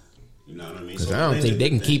fuck out. You know what I mean? Because So I don't it ain't think a they good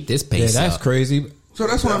can thing. keep this Yeah, pace that's up. crazy. So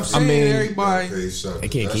that's what I'm saying. mean, Everybody. They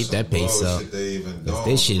can't keep that pace up.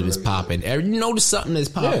 This shit is popping. You notice something that's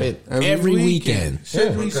popping every weekend.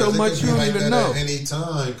 Should be so much you don't even know. At any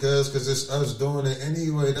time, cause it's us doing it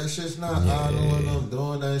anyway. That shit's not Otto and I'm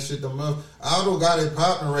doing that shit. Otto got it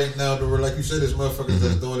popping right now. To where, like you said, this motherfuckers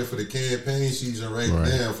that's doing it for the campaign season right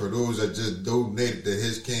now. For those that just donated to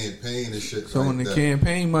his campaign and shit. So like when the that.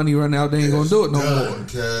 campaign money run out, they ain't gonna do it no more.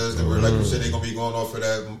 Because like you said, they gonna be going off of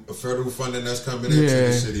that federal funding that's coming into Yeah.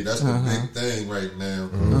 the city. That's the big thing right now.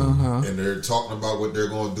 And they're talking about what they're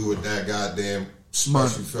gonna do with that goddamn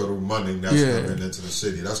special federal money that's coming into the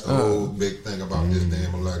city. That's the whole big thing about this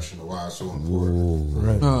damn election. Why it's so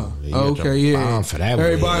important. Okay, yeah. bomb for that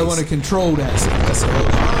Everybody Wiz. want to control that. That's a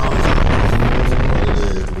What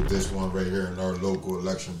it is with this one right here in our local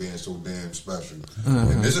election being so damn special.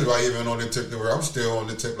 And this is why even on the tip where I'm still on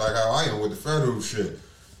the tip like how I am with the federal shit.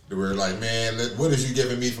 They were like, man, what is you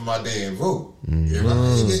giving me for my damn vote? If I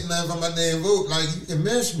ain't getting nothing for my damn vote, like, you can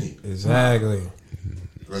miss me. Exactly.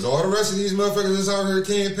 Because all the rest of these motherfuckers that's out here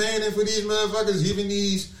campaigning for these motherfuckers, even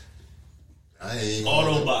these, I ain't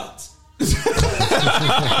Autobots. It's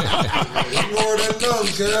more than them,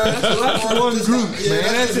 cuz. That's one group, man.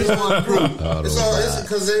 That's just one group. It's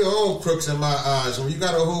because they all crooks in my eyes. When you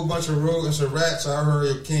got a whole bunch of rodents and rats out here on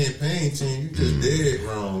your campaign team, you just dead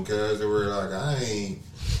wrong, cuz. They were like, I ain't.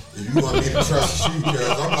 You want me to trust you, cuz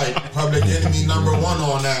I'm like public enemy number 1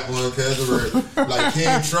 on that one, cuz we're like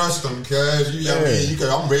can't trust them, cuz you know what I mean?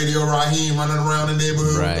 I'm Radio Raheem running around the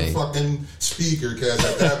neighborhood with the fucking speaker, cuz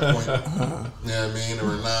at that point, you know what I mean?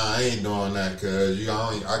 Or nah, I ain't doing that, cuz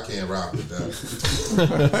I can't rock with that.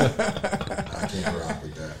 I can't rock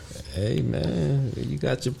with that. Hey man, you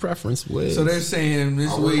got your preference with. So they're saying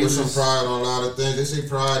this I way with some pride on a lot of things. They say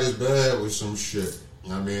pride is bad with some shit. You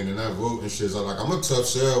know what I mean? And that vote and shit, so like, I'm a tough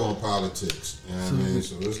sell on politics. You know what I mean?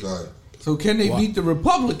 So it's like... So can they beat the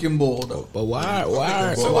Republican ball, though? But why?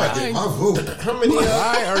 So I get my vote. How many?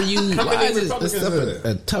 Why are you? Why is this Republicans stuff are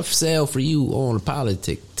there? a tough sell for you on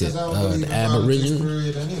politics? I don't believe The in politics, Aboriginal.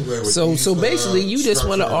 period, anyway, with So these, basically, you just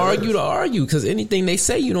want to structured argue because anything they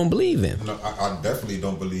say you don't believe in. No, I definitely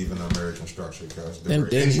don't believe in the American structure because Then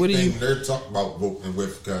what do you- they're talking about voting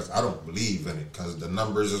with, because I don't believe in it because the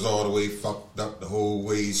numbers is all the way fucked up, the whole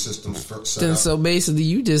way systems set Then up. so basically,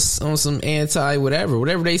 you just on some anti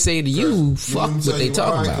whatever they say to you. Fuck what they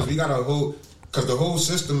talking about. Because we got a whole. Because the whole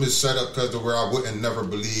system is set up because to where I wouldn't never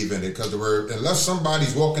believe in it. Because unless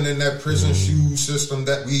somebody's walking in that prison shoe system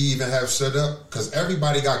that we even have set up, because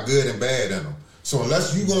everybody got good and bad in them. So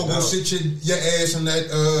unless you gonna go sit your ass in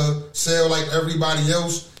that cell like everybody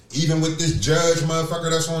else, even with this judge motherfucker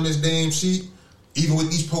that's on this damn seat, even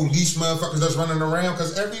with these police motherfuckers that's running around,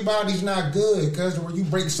 because everybody's not good. Because when you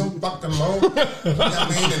break some fucking law, you know what I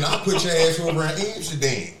mean? And I'll put your ass over in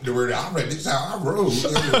Amsterdam. I read this how I rode.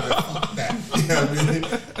 Fuck that. You know what I mean?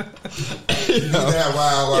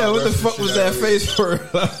 Yeah, what the fuck was that face for?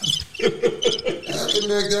 I can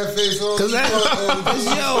make that face all Cause you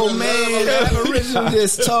want, yo, man, that original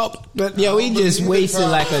just talked, but yo, he just wasted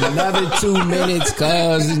like another 2 minutes,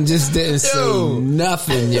 cuz, and just didn't say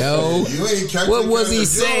nothing, yo. You ain't catch What it, was cuz he if you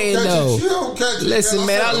saying don't catch though? it, you don't catch it, Listen, cuz.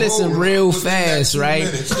 man, I said the listened whole real within that fast, 2 right?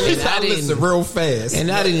 minutes. And I Listen real fast.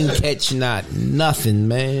 And I didn't catch not nothing,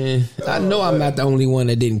 man. I know I'm not the only one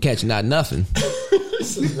that didn't catch not nothing.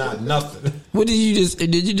 Not nothing. What did you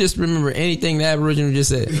just remember anything the Aboriginal just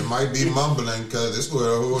said? It might be mumbling because it's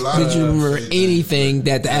where a whole lot Did of you remember shit anything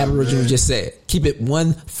that the Aboriginal man. just said? Keep it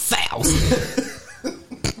 1,000. I'm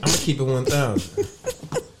gonna keep it 1,000.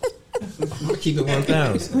 I'm gonna keep it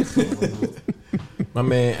 1,000. My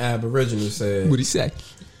man Aboriginal said What'd he say?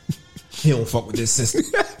 he don't fuck with this system.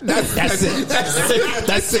 That's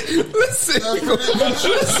it. Listen.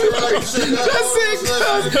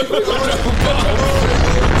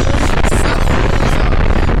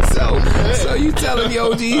 So you telling me,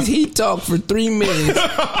 OGs, he talked for 3 minutes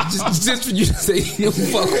just for you to say he don't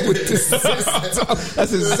fuck with this system.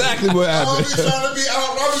 That's exactly what I happened.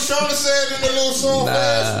 was trying to say it in a little song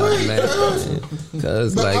last week.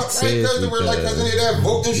 Cause But like seriously, because any of that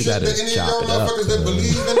voting you shit gotta that any of chop y'all it up, motherfuckers that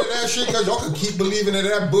believe in that shit, because y'all can keep believing in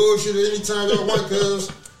that bullshit anytime y'all want, because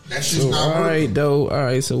that shit's So, not all working. right, though. All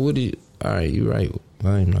right, so what do you? All right, you right.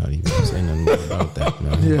 I'm not even saying nothing more about that,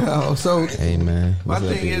 man. Yeah, so Hey, man. my what's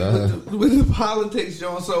up, thing is B-Love? with the politics,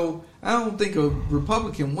 John. So I don't think a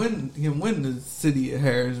Republican can win the city of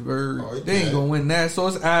Harrisburg. Oh, They ain't yeah. gonna win that. So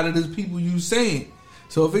it's out of the people you saying.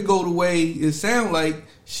 So if it go the way it sound like,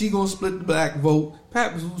 she gonna split the black vote.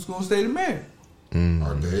 Pappas who's gonna stay the mayor.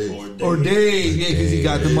 Or Dave. Or Dave, yeah, because he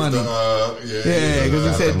got the money. Yeah, Yeah, because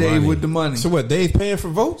he said Dave with the money. So what? Dave paying for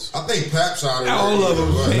votes? I think Pap's out of there. All of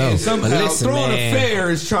them paying No, somehow. but listen, Throwing man. a fair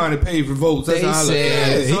is trying to pay for votes. That's They how I look at said-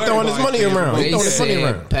 it. Yeah, he throwing his money everybody around. paying He They for throwing votes. his money said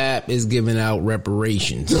around. Pap is giving out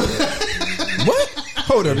reparations. What?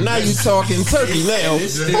 Hold up. Now you talking turkey now.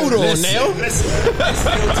 Hold on Listen. now.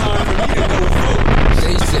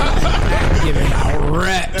 They said giving out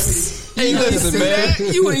reps. Hey, listen,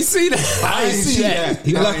 man. You ain't see that. I ain't see that.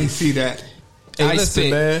 He I lucky. ain't see that. Hey, I listen,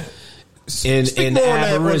 spit. man. In Speak more on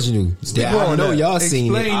that, Aboriginal. Speak I more on know that. y'all seen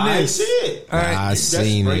Explain it. I ain't this. see it. All right. I That's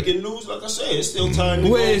seen it. breaking news. Like I said, it's still time to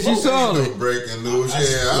Where go is you vote. saw it? Breaking news. I Yeah,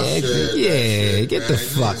 shared that get the shit,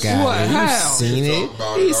 fuck man. out What? of here. You How? seen He it? talked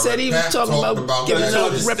about He it said he was already. talking Pat about talked about giving that.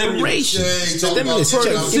 out Stimulus. reparations. Yeah, he talked Stimulus about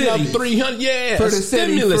check, the giving out city. 300. Yeah, For the city,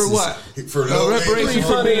 stimulus. for what? For low reparations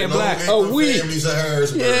income- for being low black. income A week. families of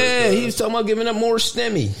Harrisburg. Yeah, he was talking about giving up more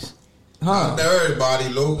stimmies. Huh? Not everybody,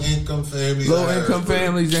 low income families. Low income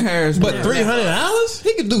families in Harrisburg. But $300,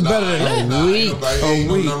 he could do better than that. A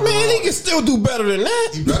week. Man, he can still do better than that.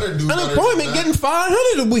 He better do better Unemployment than getting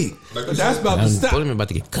 $500 a week. Like But that's about to stop. Unemployment about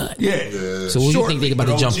to get cut. Yeah. So what do you think they about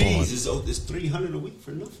to jump on? It's $300 a week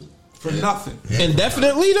for nothing. For nothing.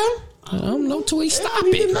 Indefinitely though. I don't know till he stop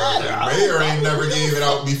it. Mayor ain't never gave it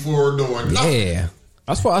out before doing nothing. Yeah.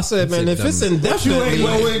 That's why I said, man, if it's You ain't indefinitely,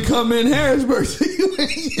 low income in Harrisburg. So you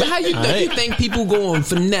ain't. But how you think people going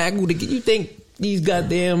finagle to get? You think these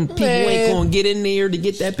goddamn people ain't gonna get in there to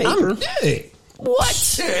get that paper? I'm dead.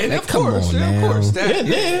 What? Yeah, and Like, of course, on of now. course. That,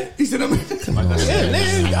 Yeah. He said, Come on,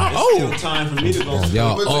 man. Y'all Still old. time for me to go.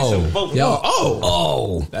 Y'all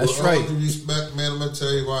old. That's With right. all due respect, man, I'm gonna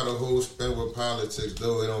tell you why the whole spin with politics,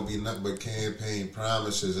 though, it don't be nothing but campaign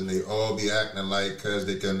promises, and they all be acting like because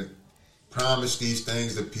they can promise these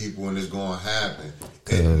things to people and it's gonna happen.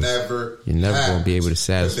 It never. You're never gonna be able to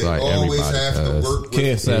satisfy they always everybody, have to cuz. work with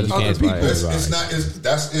Can't satisfy Other people. everybody. It's not.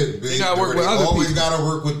 That's it. Big. They gotta work with They other always people. gotta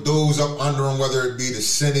work with those up under them, whether it be the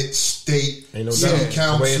Senate, state, Ain't no city doubt.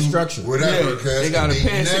 council, The way it's structured. whatever. Yeah, Because they gotta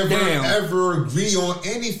pass it never down. ever agree on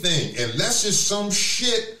anything unless it's some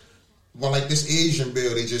shit. Well, like this Asian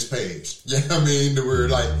bill they just passed. Yeah, I mean, they were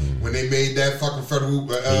like when they made that fucking federal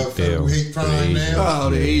hate crime now. oh,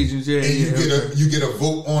 the Asians, yeah. And you get a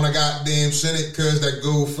vote on a goddamn Senate because that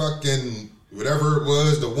go fucking whatever it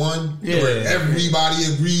was, the one where everybody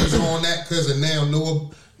agrees on that because now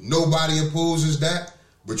nobody opposes that.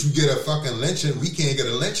 But you get a fucking lynching. We can't get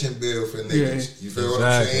a lynching bill for niggas. Yeah. You feel what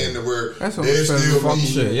I'm saying? To where That's what there's I'm saying. still Fuck be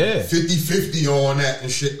shit, yeah. 50-50 on that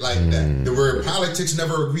and shit like that. To where politics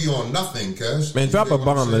never agree on nothing, cuz. Man, drop You a feel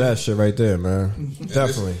what I'm bomb to saying? that shit right there, man.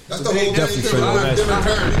 Definitely. That's the whole thing. Definitely Cause feel a lot that of shit.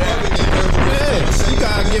 Democrat, Yeah, you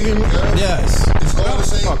gotta give him. Yes. It's all the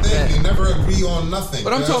same Fuck thing. that. They never agree on nothing.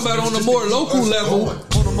 But I'm cuz. talking about It's on a just more to keep local us level. going.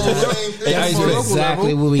 On a more same thing. Yeah, That's he's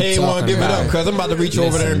exactly what we He ain't want talking to give it about. up because I'm about to reach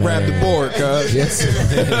over there and grab the board, cuz. Yes.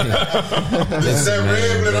 It's that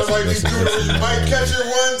rambling. I'm like, these dudes, you might catch it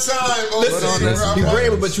one time. Listen, you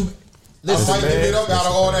rambling, but you I might give it up out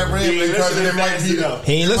of all that rambling because it might be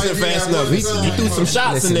he ain't listening fast enough. He threw some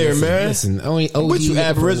shots in there, man. Listen, only OGs What you, looking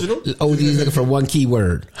for- Aboriginal? OGs looking for one key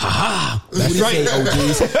word. Ha ha. That's right,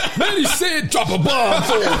 OGs. Man, he said drop a bomb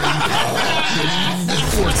for him.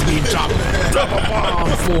 Force me to drop a bomb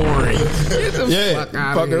for him. Get the Yeah, fuck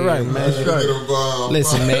out fucking of here, right, man. That's right.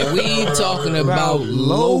 Listen, man, we talking about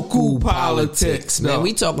local politics, politics, man. no.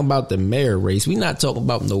 We talking about the mayor race. We not talking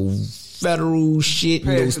about no federal shit,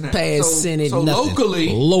 no Passing that. past So- Senate, so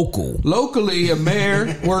nothing. locally, a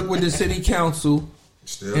mayor work with the city council,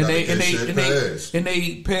 Still and gotta they get shit passed. and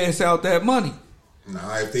they pass out that money.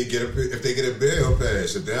 Nah, if they get a bill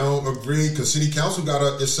passed, if they don't agree, because city council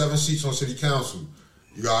there's 7 seats on city council.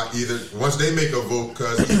 You got either once they make a vote,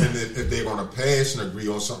 because even if they're gonna pass and agree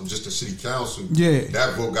on something, just the city council,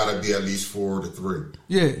 that vote got to be at least 4-3.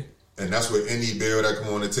 Yeah. And that's with any bill that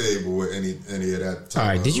come on the table with any of that. All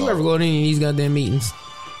right, did you ever go to any of these goddamn meetings?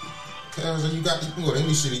 Cause you can go to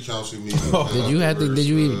any city council meeting. Did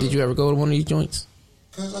you ever go to one of these joints?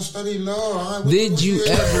 Cause I study law. Did you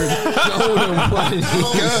ever go to one of these?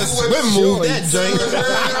 Swim move that joint.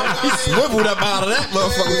 He swiveled up out of that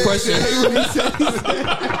motherfucking question.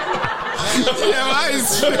 Yeah, I in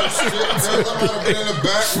the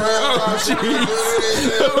background.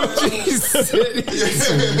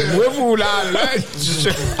 swiveled out of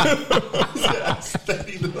that.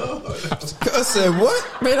 I said,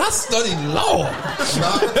 what? Man, I studied law.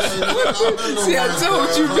 See, I told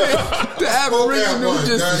you, man, the Aboriginal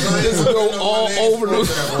just go all over the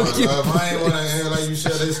fucking. I ain't want to hear like you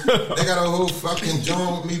said. They got a whole fucking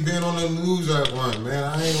joint with me being on the news at one, man.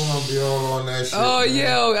 I ain't want to be all on that shit. Oh man.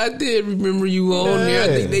 yeah, I did remember you on there. I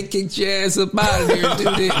think they kicked your ass up out of there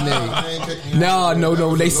too, didn't they?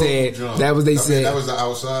 No. They said that was said. That was the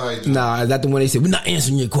outside. Nah, that's the one they said. We're not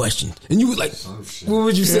answering your question, and you was like, "What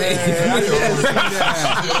would you say?"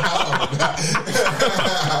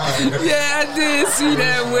 Yeah, I did see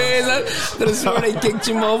that, Wes. I could have sworn they kicked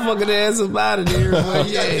your motherfucking ass up out of there. But I got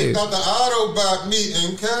yeah. kicked out the Autobot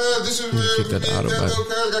meeting, cuz. This is real. Kicked out the Autobot.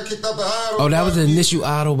 Cuz got kicked out the Autobot. Oh, that was the initial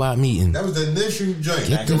Autobot meeting. That was the initial joint.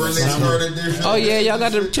 Get the When they fuck started their shit. Oh yeah, y'all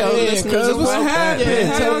got to tell the listeners cuz, about that. Yeah,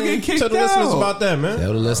 How tell y'all get kicked the listeners out? about that, man.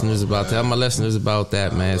 Tell the listeners about that. Tell my listeners about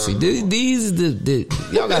that, man. See, these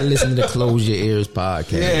y'all got to listen to the Close Your Ears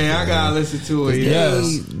podcast. Yeah, I gotta listen to it.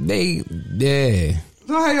 Yeah.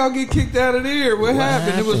 So how y'all get kicked out of there? What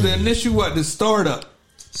happened? It was the initial the startup.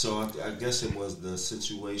 So I guess it was the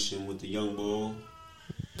situation with the young boy.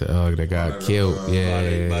 That got killed. By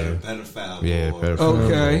the pedophile. Yeah, boy.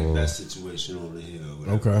 pedophile. Okay. That situation over here.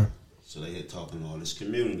 Okay. So they had talking all this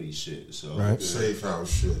community shit. So Right. Safe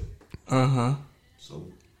house shit. So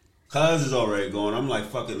Cuz is already going. I'm like,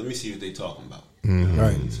 fuck it, let me see what they talking about.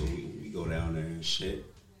 Right. So we go down there and shit.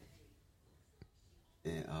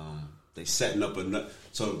 And they setting up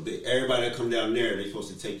everybody that come down there, they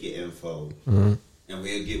supposed to take your info. And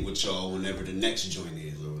we'll get with y'all whenever the next joint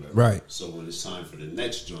is or whatever. Right. So when it's time for the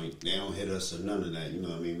next joint, they don't hit us or none of that. You know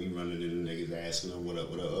what I mean? We running in the niggas asking them what up,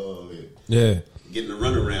 Yeah. getting a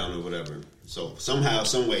runaround or whatever. So somehow,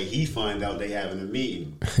 some way, he find out they having a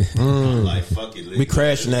meeting. I'm like, fuck it. We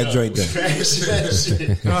crashing that joint then. Crash that shit.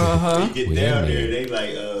 We get down there, they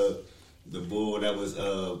like the bull that was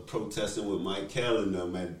protesting with Mike Kell and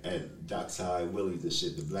them at Dockside Willie's and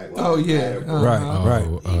shit. The Black Lives Matter.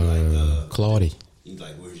 Right. Claudie. He's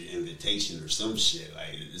like, where's your invitation or some shit?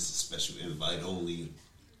 Like, this is a special invite only.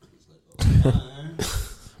 I was like, okay,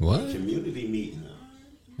 What? community meeting.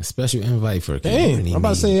 A special invite for a community Damn, I'm about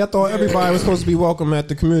to say, I thought everybody was supposed to be welcome at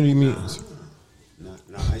the community meetings. Not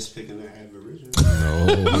ice picking the Aboriginal.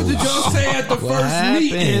 No. What did y'all say at the What first happened?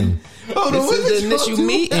 meeting? Hold on, This is the initial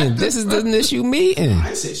meeting. This is the initial meeting. I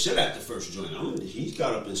ain't say shit at the first joint. He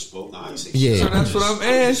got up and spoke. I ain't say shit. Yeah. So that's what I'm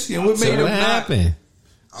asking. What So made him what not? happened?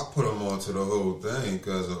 I put them onto the whole thing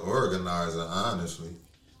because of organizer, honestly.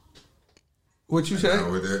 What you say?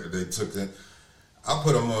 They took it. I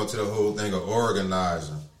put them onto the whole thing of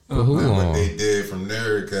organizing. But who And what on? they did from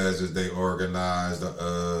there, because is they organized, and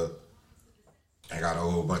got a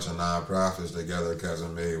whole bunch of nonprofits together, because I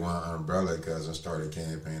made one umbrella, because I started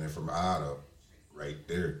campaigning from Otto, right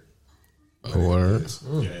there. Word.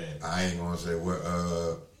 I ain't gonna say what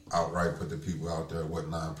outright put the people out there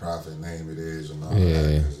what nonprofit name it is and all Yeah.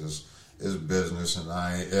 that, because it's business, and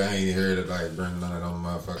I ain't here to like bring none of them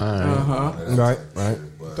motherfuckers. Right.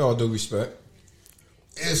 With all due respect.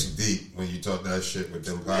 It's deep when you talk that shit with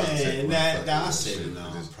them politics. Man, I said a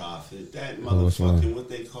non-profit. That which one? motherfucking, what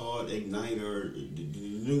they call it, Igniter, the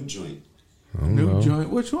new joint. New joint.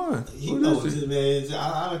 Which one? He What knows is it, it? man.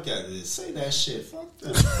 I look at it. Say that shit. Fuck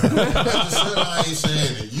them. I ain't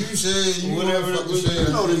saying it. You said you Whatever. motherfucker said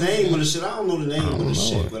You know it. the name of the shit. I don't know the name of the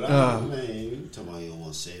shit, but man, you talking about you don't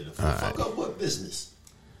want to say it. Fuck up what business?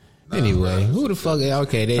 Anyway, who the fuck?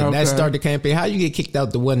 Okay, that start the campaign. How you get kicked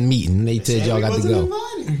out the one meeting? They said y'all got to go.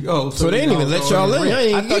 Oh, So they didn't even let y'all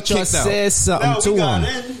in. I thought y'all said something to them.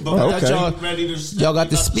 But I thought y'all got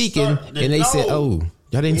to speaking, and they said, "Oh,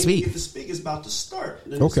 y'all didn't speak." Get to speak. It's about to start.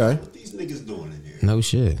 Then Okay. What these niggas doing in here? No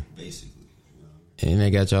shit. Basically. And they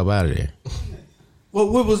got y'all out of there. Well,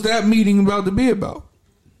 what was that meeting about to be about?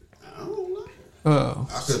 I don't know. Oh,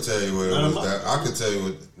 I could tell you what it was. I could tell you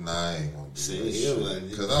what. Nah, I ain't gonna do See, that yeah, shit. man.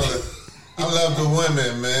 Because I love the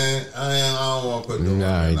women, man. I don't want to put the women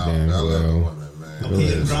Alright, out. then, I love the well. women, man.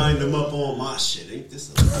 Okay, grind them up on my shit. Ain't this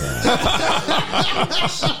a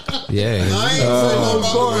Yeah. I ain't saying no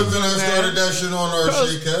about the women that started that shit on our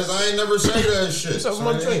shit, cuz I ain't never say that shit. What's up with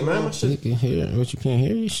my drink, man? My You shit. can hear what you can't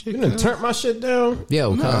hear. You shit. You done turned my shit down.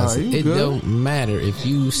 Yo, cuz you it good. don't matter if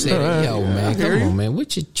you say, yo, man, hear come you. on, man.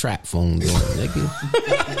 What your trap phone doing,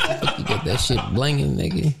 nigga? You got that shit blinging,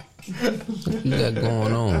 nigga. What you got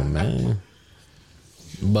going on, man?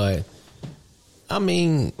 But, I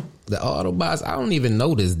mean, the Autobots, I don't even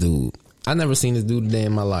know this dude. I never seen this dude a day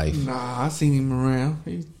in my life. nah, I seen him around.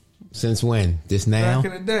 He, Since when? This now? back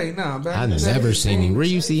in the day, back I in the day. never seen him. Where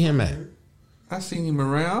you see him at? I seen him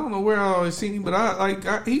around. I don't know where I always seen him,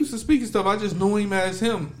 but he used to speak and stuff. I just knew him as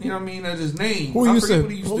him. You know what I mean? As his name. Who I used forget to,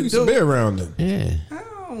 what he used who to used do. to be around then? Yeah. I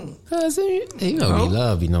don't. Cuz he know No. he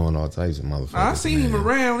love, he knowing all types of motherfuckers. I seen him man.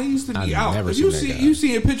 around. He used to be I out. never If you seen that see guy. you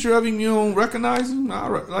see a picture of him, you don't recognize him.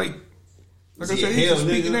 Like I said, he used to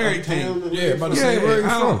speak and everything. Yeah, about to Yeah, say, where you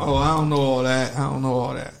I don't, from? I don't know all that. I don't know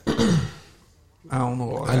all that. I don't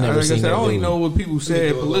know all that. never Like I seen said, I that only dude. know what people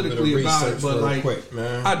said do a little bit of politically about it, research but real like quick,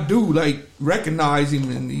 man. I do like recognize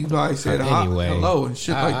him, and he like said Anyway, hello and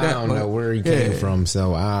shit like that. I don't but, know where he came yeah. from,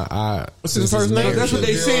 so I What's his this is first name? nerd That's what shit.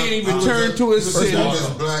 they say. He returned to his This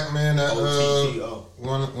city. black man that OTTO.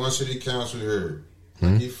 one city council here.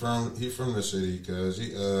 Hmm? He from the city, cause he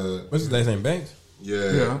What's his last name? Banks?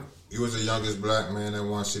 Yeah. He was the youngest black man that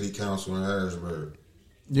won city council in Harrisburg.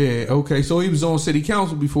 Yeah, okay. So he was on city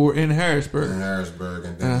council before in Harrisburg. In Harrisburg,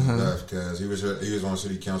 and then he left because he was on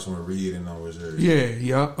city council with Reed and all was there.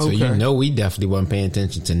 Yeah, okay. So you know we definitely wasn't paying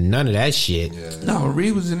attention to none of that shit. No,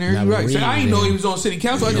 Reed was in there. No, You're right. Reed So I didn't know was he in. was on city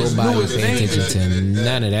council. I just Nobody knew was his paying name. attention to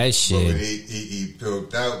none of that But shit. he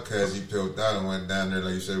peeled out because he peeled out and went down there,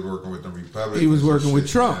 like you said, working with the Republicans. He was and working with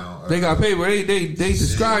shit Trump. now. They got paid. They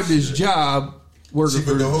described his shit. job working See,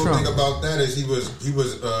 for but the whole Trump. thing about that is he was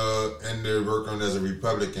in there working as a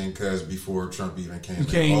Republican because before Trump even came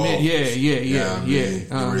in. Yeah.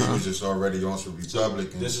 He was just already on some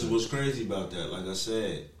Republicans. This is what's crazy about that. Like I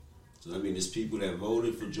said, so I mean, there's people that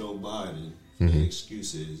voted for Joe Biden. Mm-hmm. Their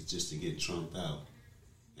excuse is just to get Trump out,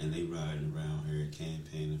 and they riding around here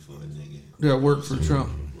campaigning for a nigga. Yeah, work for Trump.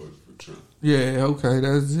 Work for Trump. Yeah, okay,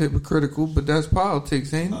 that's hypocritical, but that's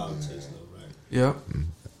politics, ain't it? Politics, though, right? Yeah.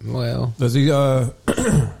 Well, Does he?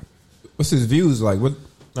 What's his views like? What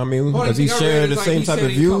I mean, does he share the same type of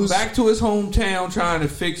He come views? back to his hometown trying to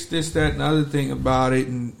fix this, that, and other thing about it,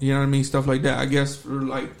 and you know what I mean, stuff like that. I guess for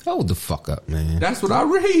like hold the fuck up, man. that's what I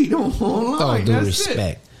read online. With all due That's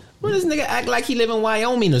respect. Well, this nigga act like he live in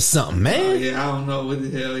Wyoming or something, man. Yeah, I don't know what the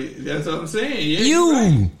hell. That's what I'm saying. Yeah, You,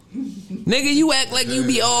 right. nigga, you act like you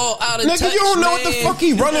be all out of touch. Nigga, you don't know what the fuck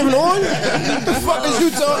he running on? What the fuck is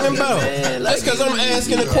you talking about? Man, That's because I'm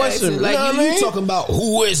asking a question. Like you know what I mean? talking about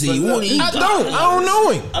who is he? What he? I don't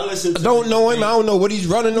know him. I don't know him. I don't know what he's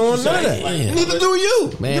running on. None of that. Damn. Neither do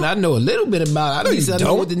you. Man, I know a little bit about. At least I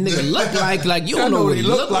know what the nigga look like. Like you don't know what he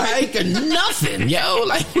look like or nothing, yo.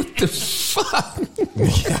 Like what the fuck?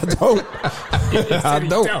 I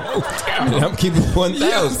don't. I'm keeping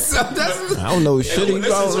 1,000. I don't know shit Listen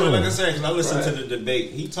about to it, like I him. said, 'cause I listened to the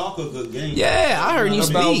debate. He talk a good game. Yeah, I heard you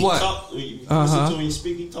About speak. what? Listen to him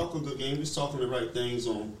speak. He talk a good game. He's talking the right things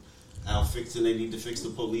on how fixing they need to fix the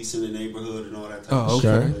police in the neighborhood and all that type of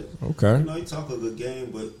okay. shit. Okay. You know, he talk a good game,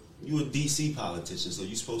 but you a DC politician, so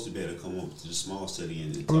you supposed to be able to come up to the small city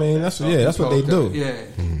and I mean, that's what they do. Yeah.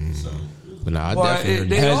 So, But nah, I Well, definitely heard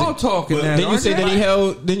they that. all talking that. Didn't you say that he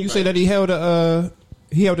held? Didn't you say that he held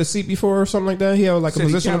a seat before or something like that? He held like a City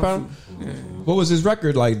position council. about. What was his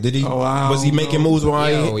record like? Did he? I Was he don't making know. moves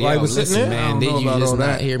while he was listen, sitting there? I man. don't Did know you about just all not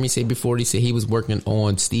that. hear me say before? He said he was working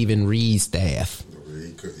on Stephen Reed's staff.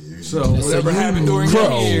 So whatever happened during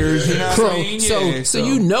Crow. the years, you know what I mean? Yeah, So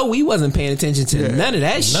you know we wasn't paying attention to none of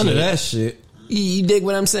that shit. None of that shit. You dig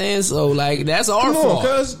what I'm saying? So like that's our Come on, fault.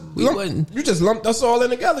 cuz We wasn't. you just lumped us all in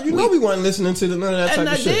together. You know we wasn't listening to none of that type And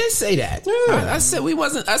I of shit. did say that. Yeah. I said we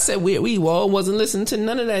wasn't. I said we all wasn't listening to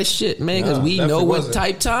none of that shit, man. Because Nah, we know definitely what wasn't.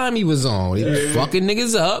 type time he was on. He was fucking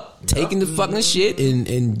niggas up, taking the fucking shit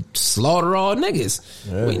and slaughter all niggas.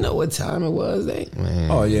 Yeah. We know what time it was, man.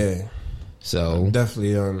 Oh yeah, So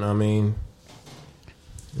definitely. I mean,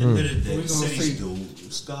 admitted that We gonna see. city's doomed.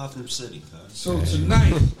 Scar from city, cuz. So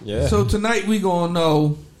tonight, Yeah. So tonight we gonna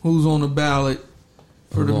know who's on the ballot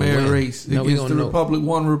for Who the gonna mayor win? race No, we against the gonna know.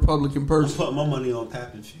 one Republican I'm person. putting my money on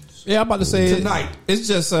Pap and Fuse. yeah. I'm about to say Tonight. It's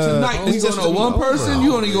just Tonight we it's gonna just know one person.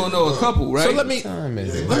 You only gonna know a couple, right? So let me time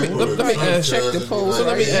is it? let me ask. check the poll. So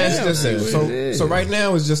let me ask this Yeah, then. So right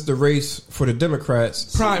now is just the race for the Democrats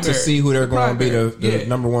Primary. to see who they're going to be the Primary. Yeah.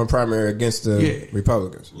 number one primary against the Yeah.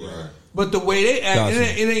 Republicans. Right. But the way they act,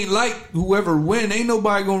 Gotcha. it ain't like whoever win, ain't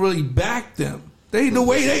nobody gonna really back them. They the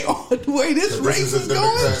way they are, the way this race is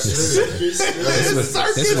going.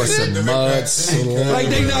 This was some mud. Like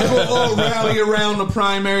they not gonna all rally around the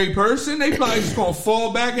primary person. They probably just gonna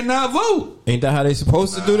fall back and not vote. Ain't that how they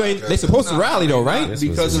supposed to do? They supposed to rally though, right?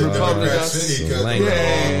 Because of the Democrat Republicans. City, because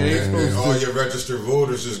Yeah, all your registered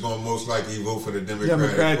voters is going to most likely vote for the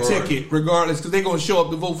Democrat Party. ticket, regardless, because they're gonna show up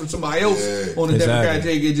to vote for somebody else Yeah. on the Exactly. Democrat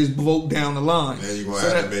ticket. Just vote down the line. Yeah, you gonna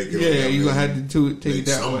have to make it. Yeah, you gonna have to take it Make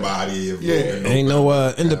that way. somebody Yeah. involved. Ain't no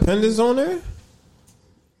independents on there.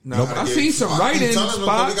 No, I seen some write-in spots, We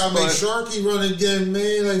gotta make but Sharky run again,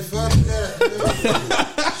 man. Like fuck that.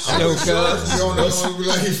 Man. Yo, Sharky on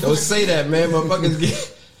the Don't say that, man. Motherfuckers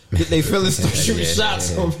get they feelings start shooting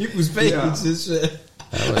shots on people's faces Yeah. and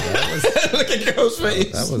shit. Look at girl's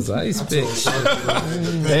face. That was ice pick.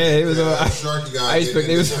 Yeah, it was on Sharky got Ice Pick.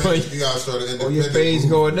 They was on You gotta start an your page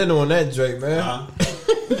going in on that Drake, man.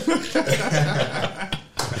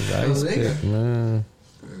 Ice pick, man.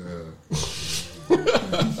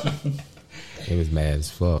 He was mad as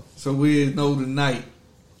fuck. so we know tonight.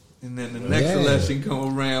 And then the next Yeah. election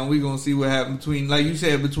come around, we gonna see what happens between, like you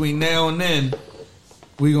said, between now and then.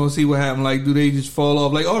 We gonna see what happens. Like, do they just fall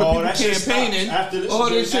off? Like, all the people campaigning, all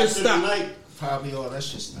this shit stop. Probably all that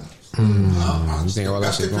shit stops. You think all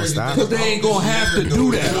that shit gonna stop? Because they ain't gonna have to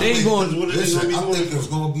do that. They ain't gonna. What are they Listen, gonna be I doing? think it's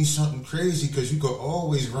gonna be something crazy because you could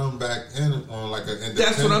always run back in on like an independent.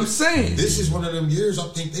 That's what I'm saying. This is one of them years. I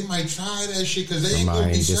think they might try that shit because they ain't Somebody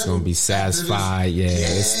gonna be ain't just gonna be satisfied. Yeah,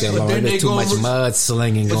 it's still But on. then There's they too gonna much mud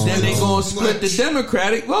slinging But going then they on. gonna split the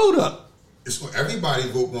Democratic vote up. everybody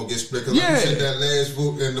vote gonna get split. Because like you said, that last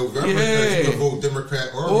vote in November, you can vote Democrat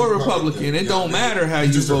or Republican. It don't matter how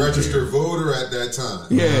you just vote. Just a registered voter at that time.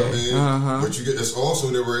 You know what I mean? But you get it's also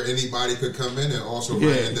there where anybody could come in and also run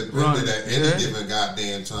independent at any given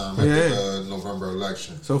goddamn time at the November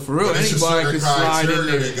election. So for real, anybody can slide in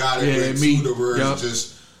there. They got it to where it's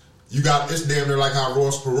just. You got it's damn near like how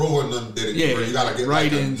Ross Perot and them did it. Yeah, where you gotta get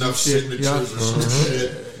like enough signatures or some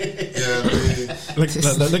shit. Yeah, I mean, look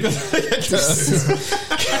at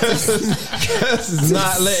Cuz is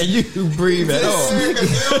not letting you breathe at all.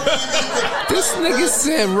 This nigga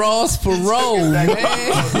said Ross Perot, man.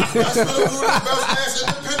 That's who the best ass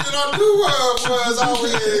independent I knew of was out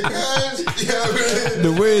here, guys. Yeah, man.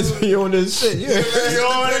 The words be on this shit. Yeah,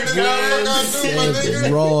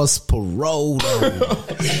 Ross Perot.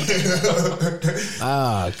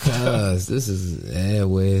 Cuz this is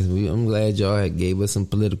Wiz. I'm glad y'all had gave us some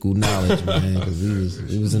political knowledge, man, because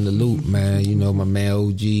he was in the loop, man. You know, my man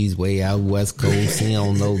OG's way out West Coast. He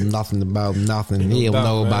don't know nothing about nothing. He don't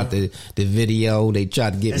know about the video. They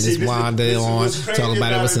tried to get Miss Wanda on, talking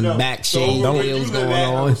about it was some backshade deals going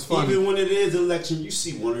on. Even when it is election, you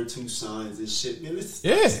see one or two signs and shit, man. It's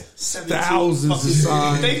thousands of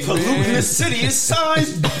signs. They polluting the city. It's signs,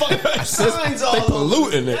 signs all they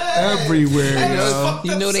polluting it everywhere.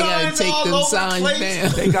 You know they gotta take them signs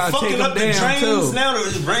down. They gotta take them down too. Now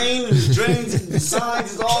there's rain and the drains and the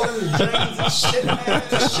signs is all in the drains and shit, man.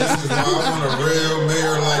 I want a real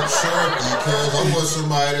mayor like Sharky, because I want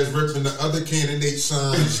somebody that's ripping the other candidate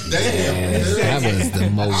signs down. That was the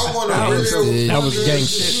most. I want a real. That was gang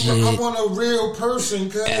shit. I want a real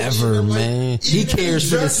person, ever, man. He cares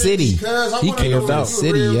for the city. He cares about the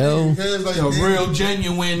city, yo. A real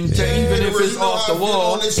genuine, even if it's off the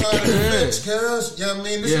wall. Yeah, I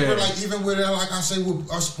mean, this is where, like, even with like I say, with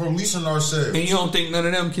us policing ourselves. And you don't think none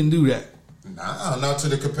of them can do that? Nah, not to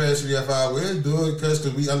the capacity of how we do it, because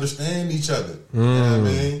we understand each other. You know what I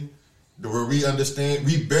mean? Where we understand,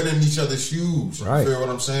 we've been in each other's shoes. Right. You feel what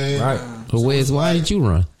I'm saying? Right. But Wiz, why did you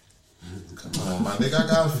run? Come on, my nigga, I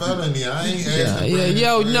got a felony. I ain't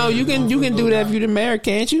asking. No, you can do that if you're the mayor,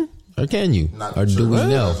 can't you? Or can you? Not or do we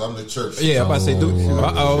know? I'm the church. Yeah, I'm about to say,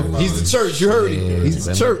 he's the church. You heard it. He's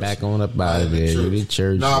the church. Back on up out of there. You're the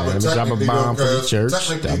church. Nah, but drop a bomb for the church.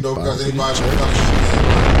 Technically, though, because anybody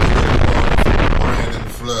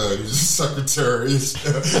Flood, he's secretary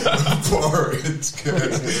pardons.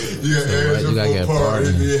 You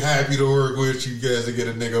pardon. Be happy to work with you guys to get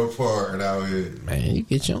a nigga a pardon out here. Man, you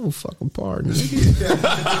get your own fucking pardon. Get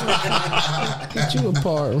you a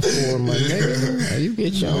pardon for my nigga. You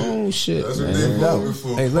get your own shit. That's what they voting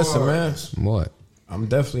for. Hey, listen, man. What? I'm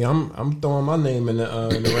throwing my name in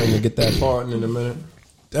the ring to get that pardon in a minute.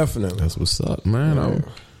 Definitely. That's what's up, man. Yeah.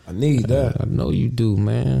 I need that. I know you do,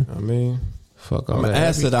 man. I mean, fuck all I'm an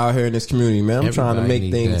asset out here in this community, man. I'm trying to make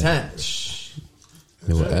things happen.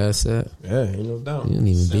 You an asset? Yeah, ain't no doubt. You don't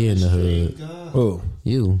even be in the hood. Who?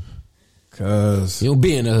 You. Cause you don't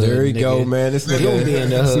be in the hood. There you go, man. This nigga don't be in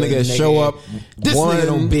the hood. This nigga show up. This nigga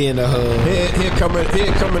don't be in the hood. He'll come in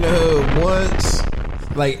the hood once.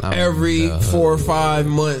 Like every 4 or 5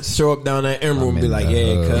 months, show up down at Emerald and be like,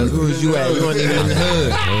 "Yeah, cuz where was you at? You wasn't even in the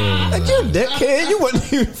hood." Like, you dickhead, you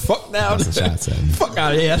wasn't even fuck down. Shots at me. Fuck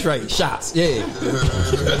out of here. That's right, shots. Yeah.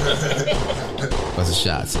 What's the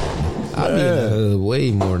shots at me? I be in the hood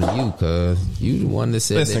way more than you, cuz you the one that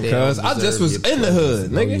said. Listen, cuz I just was in the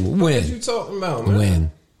hood, nigga. When? What you talking about,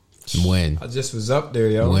 man? When? I just was up there,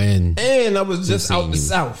 yo. When? And I was just out the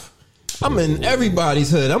south. I'm in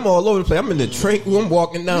everybody's hood. I'm all over the place. I'm in the drink room,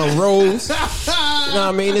 walking down rows. You know what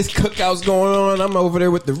I mean? There's cookouts going on. I'm over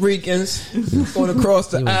there with the Ricans. Going across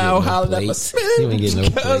the aisle, hollering at my You ain't getting no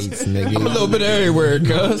plates, nigga. I'm a little bit everywhere,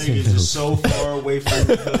 cuz. Niggas are so far away from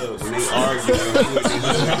the hood when they argue.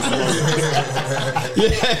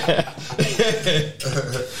 Yeah.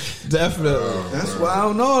 Definitely. That's why I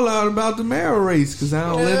don't know a lot about the mayor race, because I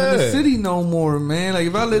don't live in the city no more, man. Like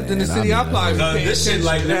if I lived in the city, I'd probably this shit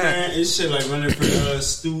like that. It's shit like running for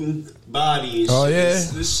student body. And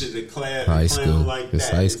shit. This shit the class high school like this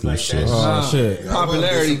that. high school like shit. Shit.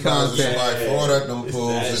 Popularity contest. Like all that them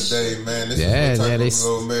polls today, man. This is the type of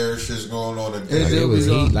little mayor shit's going on today. It was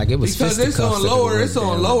heat, like it was because it's on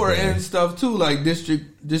lower end stuff too, like district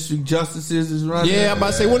justices is running. Yeah, I'm about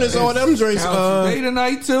to say, when is all them drinks? They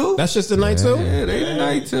tonight too. That's just the night too? Yeah, they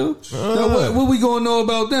tonight too. So what we gonna know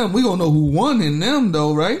about them? We gonna know who won in them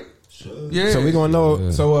though, right? Sure. Yeah. So we gonna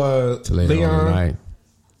know. So Leon.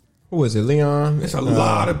 Who was it? Leon? It's a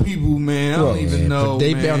lot of people, man. I don't even know. But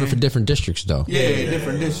they man. bound for different districts, though. Yeah,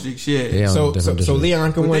 different districts. Yeah. They on So different districts.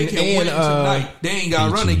 Leon can But win. they can win tonight. They ain't got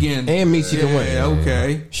to run again. And Michi can win. Yeah,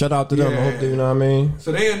 okay. Shout out to them. I Yeah. hope they, you know what I mean?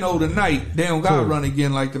 So they know tonight. They don't got to run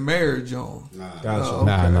again like the marriage on. Gotcha. Okay.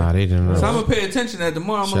 Nah, they didn't. So I'm gonna pay attention at the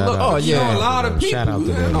more. I'm gonna Shout look. out. Oh, You know, yeah. a lot of people. Shout out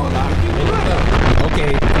to I them. know a lot of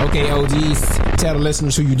people. Okay, OGs, tell the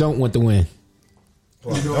listeners who you don't want to win.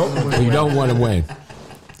 Who you don't want to win.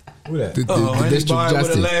 Who that? The Anybody district with a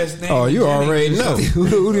justice. last name? Oh, you already know.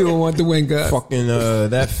 Who do you want to win, guys? Fucking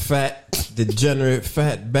that fat, degenerate,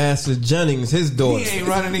 fat bastard Jennings, his daughter. He ain't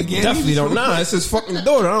running again. Definitely don't. Nah, it's his fucking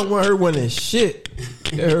daughter. I don't want her winning shit.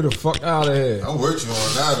 Get her the fuck out of here. I'm with you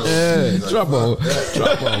on that. Yeah, Like, Drop fuck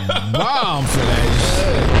that. a bomb for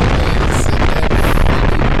that shit.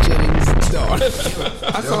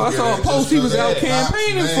 I saw a post he was out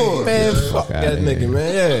campaigning for. Man, fuck that nigga,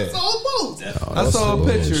 man. Yeah. I saw a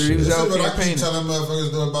picture. He was This out is what I keep campaigning. telling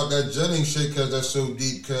motherfuckers though about that Jennings shit because that's so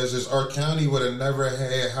deep. Because this R County would have never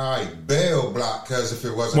had high bail block. Because if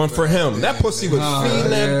it wasn't One for him. That pussy was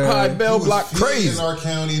feeding that high bell block crazy. In our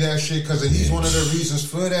county, that shit, because he's one of the reasons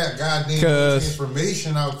for that goddamn 'Cause-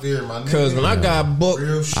 information out there, my nigga. Because when I got booked,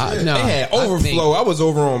 Real shit. No. they had I overflow. I was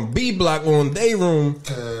over on B block on day room.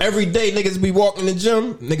 Every day niggas be walking the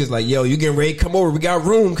gym. Niggas like, yo, you getting ready? Come over. We got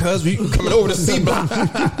room, cuz we coming over to C block.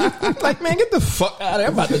 Like, man, get the fuck out of there.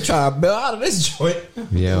 I'm about to try to bail out of this joint.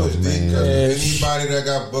 Yo, Because man. anybody that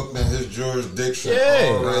got booked in his jurisdiction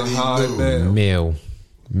already knew.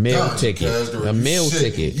 Meal Because ticket. the A meal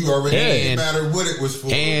shit, ticket. You already didn't And, matter what it was for.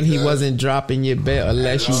 and he because- wasn't dropping your bet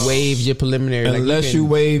unless you waived your preliminary. Unless can you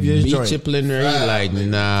waive your beat joint. your preliminary. Like,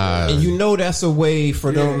 nah. And you know that's a way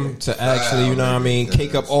for them to actually, you know what I mean,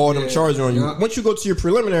 cake up all them charges on you. Yeah. Once you go to your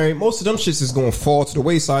preliminary, most of them shits is going to fall to the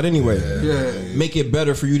wayside anyway. Yeah. Make it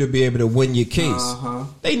better for you to be able to win your case. Uh-huh.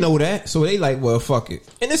 They know that, so they like, well, fuck it.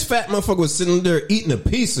 And this fat motherfucker was sitting there eating a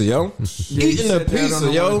pizza, yo. he Eating a said that on pizza,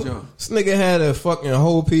 the yo. one jump. This nigga had a fucking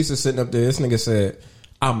whole pizza sitting up there. This nigga said,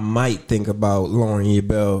 I might think about lowering your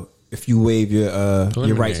bill if you waive your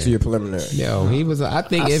rights to your preliminary. Yo, he was. I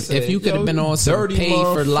think I if said, you could yo, have been on some dirty pay for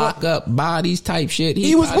motherfucker. lockup bodies type shit,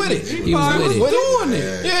 He was probably- with it. He was with it. doing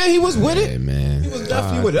it. Yeah, he was with Yeah, it. man. He was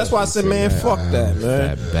definitely with it. That's why I said, man, fuck that, man.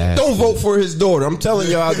 That bastard. Don't vote for his daughter. I'm telling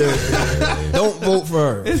y'all out there. Don't vote for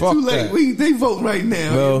her. It's Fuck too late. that. They vote right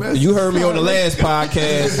now. Well, you heard me on the last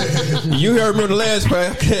podcast. You heard me on the last They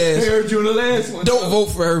podcast. heard you in the last one. Don't vote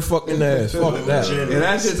for her fucking ass. Fuck that. Yeah,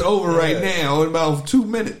 that shit's over right now in about 2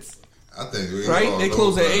 minutes. I think we Right? all They know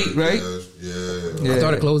close at about 8, it, right? because, Yeah. I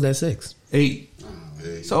thought it closed at 6. 8.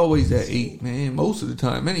 It's always at 8, man. Most of the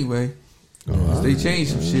time, anyway. They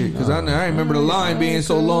changed some shit because I remember the line being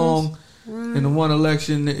so long. In the one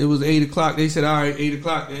election, it was 8 o'clock. They said, "All right, 8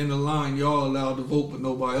 o'clock, the end of the line. Y'all allowed to vote, but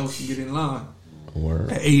nobody else can get in line."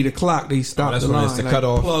 Word. At 8 o'clock, they stopped that's the when line. it's the Like,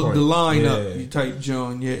 cutoff plug point. the line Yeah. up. You type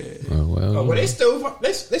John, yeah. Oh, well. Oh, but they still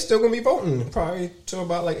gonna be voting probably till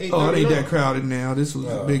about like 8. Oh, it ain't that crowded now. This was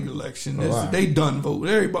a big election. They done vote.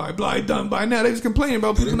 Everybody blind done by now. They was complaining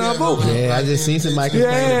about people not voting. Yeah, I just seen somebody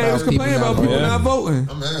complain Yeah, they was about people complaining about not people voting. not voting.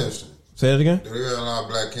 I'm asking. Say it again. Do we have a lot of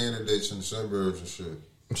black candidates in the suburbs and shit?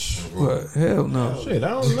 What? Hell no. Shit, I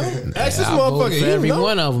don't know. Ask this I vote motherfucker. for He every know.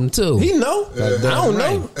 one of them too. He know. I don't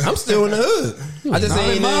know. I'm still in the hood. I just Not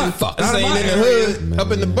ain't in my- in. not I just in ain't my in the area. hood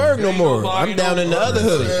up in the burg no more. I'm down in the other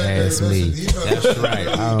hood. That's me. That's right.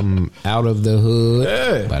 I'm out of the hood,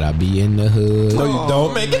 Yeah. but I be in the hood. No, you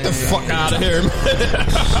don't, man. Get the fuck out of here, man.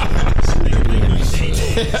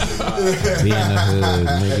 Be in the hood,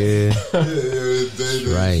 nigga.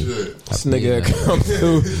 Right. This nigga come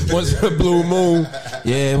through once in a blue moon.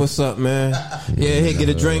 Yeah, what's up, man? Yeah, hey, get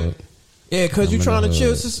a drink. Yeah, cause you in trying the to chill.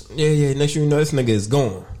 hood. Sis- Yeah. Next thing you know, this nigga is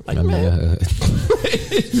gone. Like, I'm in the man, hood.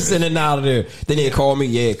 he's in and out of there. Then they call me,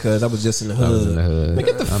 yeah, cause I was just in the I was in the hood. hood. Man,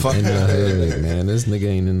 get the I'm fuck in the out of here. hood, man. This nigga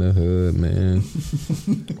ain't in the hood, man.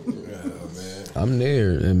 I'm there.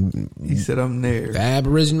 And He said I'm there.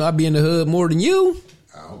 Aboriginal, I be in the hood more than you.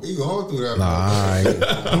 I'll be going through that. All right.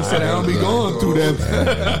 He said I don't be going through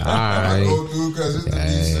that. I All go right. through because it's the Hey,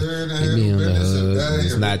 decent you be in the hood.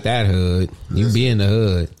 It's not that hood. You be in the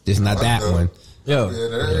hood. Just not that one. Yo,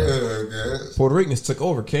 Yeah. Puerto Ricans took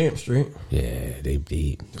over Camp Street. Yeah, they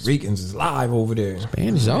did. Ricans is live over there.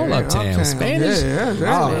 Spanish all Yeah, uptown. uptown. Spanish, Yeah,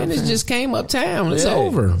 Spanish just came uptown. It's Yeah.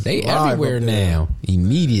 over. They Live everywhere up there. now.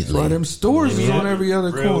 Immediately. Why them stores is on every other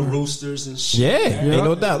Real corner. roosters and shit. Yeah, ain't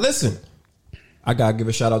no doubt. Listen, I gotta give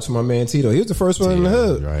a shout out to my man Tito. He was the first one in the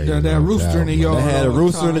hood. Right, that rooster in the yard. They had a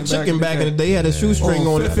rooster and a chicken back in the day. He had a shoestring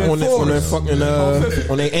on their fucking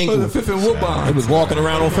on their ankle. Fifth and Woodbine. He was walking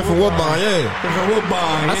around on Fifth and Woodbine. Yeah, Fifth and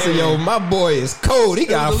Woodbine. I said, yo, my boy is cold. He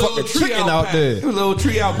got a fucking chicken out there. There was a little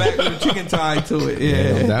tree out back with a chicken tied to it.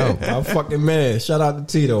 Yeah, no doubt. I'm fucking mad. Shout out to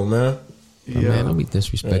Tito, man. Yeah. Man, don't be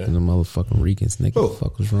disrespecting the motherfucking Ricans, nigga. What the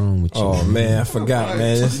fuck was wrong with you? Oh man, I forgot,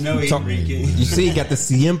 man. You see, he got the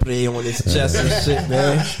siempre on his chest and shit,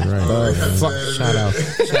 man. Right.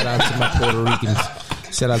 Shout out to my Puerto Ricans.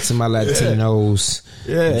 Shout out to my Latinos.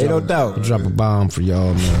 Yeah, ain't no doubt. Drop a bomb for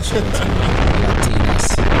y'all, man. Shout out to my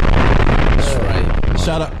Latinas.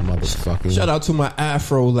 That's right. Shout out to my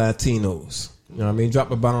Afro Latinos. You know what I mean? Drop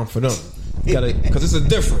a bomb for them. Because it's a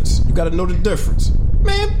difference. You got to know the difference.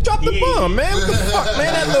 Man, drop the bomb, man. What the fuck,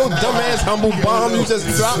 man? That little dumbass humble bomb you just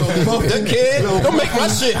dropped. That kid. Don't make my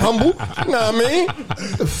shit humble. You know what I mean?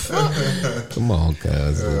 The fuck? Come on,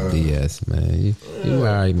 cuz. BS, man. You all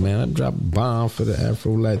right, man. I dropped a bomb for the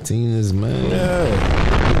Afro Latinas, man. Yeah.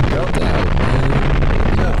 Helped out,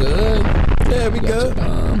 man. You good? Yeah, we good.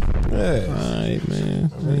 Yeah. All right, man.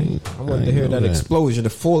 I wanted to hear that explosion, the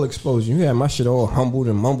full explosion. You had my shit all humbled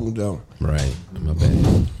and mumbled, though. Right. My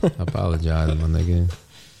bad. I apologize, my nigga.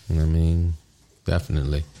 You know what I mean?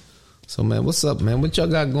 Definitely. So, man, what's up, man? What y'all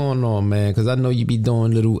got going on, man? Because I know you be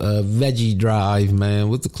doing little veggie drive, man.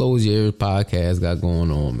 What's the Close Your Ears podcast got going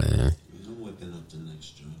on, man? I'm whipping up the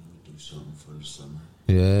next joint. I'm going to do something for the summer.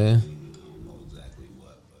 Yeah. I don't know exactly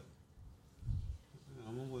what, but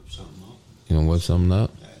I'm going to whip something up. You gonna whip something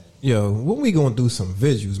up? Yo, when we gonna do some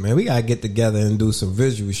visuals, man? We gotta get together and do some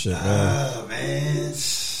visual shit, man. Man.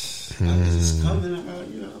 It's coming, you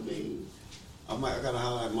know what I mean? I gotta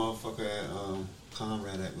highlight motherfucker at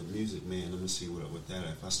Conrad at with Music Man. Let me see what that.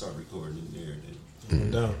 If I start recording in there,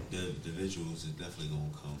 then the visuals is definitely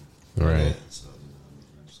gonna come. Right. Yeah, so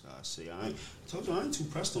I just gotta see. I told you I ain't too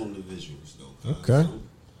pressed on the visuals though. Okay.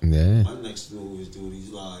 Yeah. My next move is doing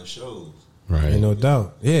these live shows. Right. Ain't no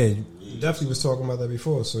doubt. Yeah, you definitely was talking about that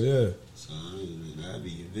before. So yeah. So that'd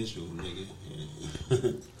be a visual, nigga.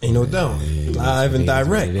 Yeah. Ain't no doubt. Live and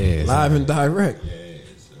direct. Live and direct.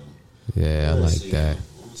 Yeah, I like that.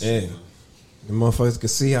 Yeah. The motherfuckers can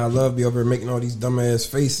see how Love be over here making all these dumbass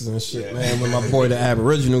faces and shit, man. When my boy the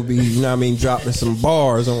Aboriginal be, you know what I mean, dropping some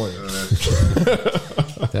bars on it.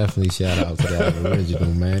 Definitely shout out to the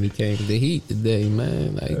Aboriginal, man. He came with the heat today,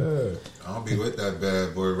 man. Like, I don't be with that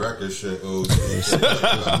bad boy record shit. Oh,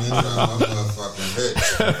 I'm a fucking bitch.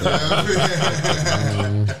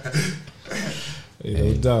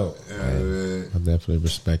 No doubt. Yeah, I definitely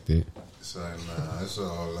respect it. So, nah, it's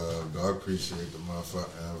all love, though. I appreciate the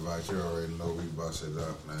motherfucking invite. You already know we bust it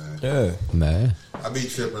up, man. Yeah. Man. I be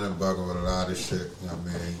tripping and bugging with a lot of shit, you know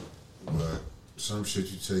what I mean? But some shit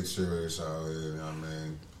you take serious out here, you know what I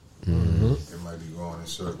mean? Mm-hmm. It might be going in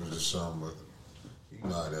circles or something, but you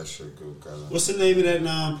know how that shit go, cousin. What's the name of that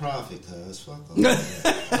non-profit, cuz? Fuck off.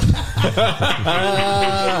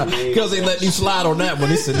 Because they let you slide on that one.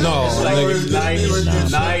 He said, no. It's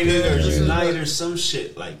like United or some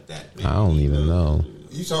shit like that. Man. I don't even know.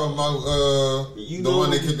 You talking about the one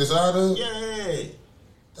they kicked us out of? Yeah.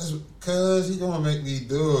 That's cuz he gonna make me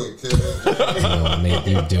do it, cuz. He gonna make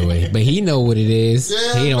you do it. But he know what it is.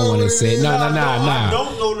 Yeah, he don't want to say it. No. I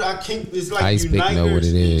don't know. I can't. It's like Ice Pick know what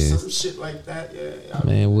it is. Some shit like that. Yeah.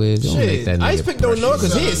 Man, Wiz, don't make that nigga Ice Pick don't know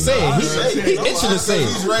because he ain't saying. He's itching to say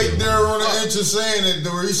He's right there on the inch of saying it,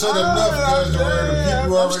 dude. He said enough,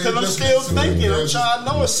 cuz. Because I'm still thinking. I'm trying to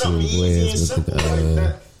know it's something easy and simple like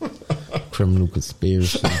that. Criminal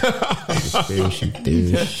conspiracy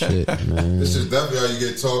theory shit, man. This is definitely how you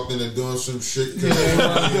get talked into doing some shit. Listen,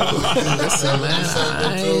 man,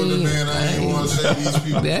 I ain't want to say these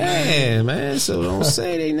people. Yeah, man. So don't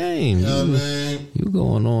say their name. You know what I mean? You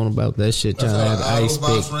going on about that shit? Trying to have Ice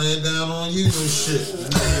Pick ran down on you and shit.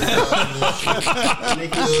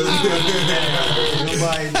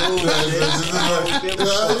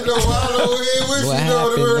 What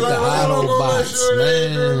happened with the Autobots,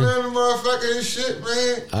 man? Motherfucking shit,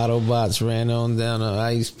 man. Autobots ran on down on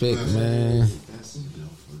Ice Pick, man.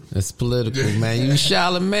 That's political, man. You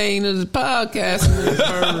Charlemagne of the podcast,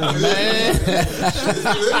 man.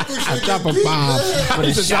 I drop a bomb for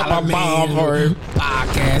the Charlemagne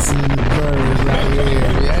podcasting in the birds right here.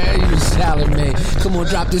 Yeah, you Charlemagne. Come on,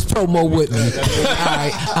 drop this promo with me. All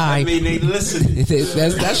right. I mean, they listening.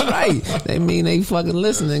 That's right. They mean they fucking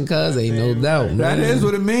listening, cuz ain't no doubt, man. That is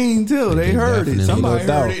what it means too. They heard it. Somebody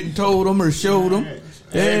heard it and told them or showed them.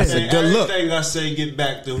 Yeah, that's a good look. Everything I say, get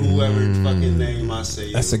back to whoever fucking name I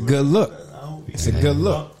say. That's a good look. It's a good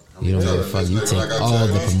look. You don't give a fuck. You take all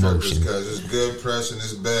the promotion. Because it's good press and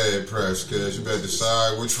it's bad press. Because you better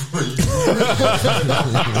decide which one you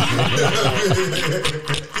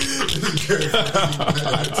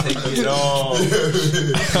Take it all. He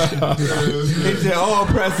said all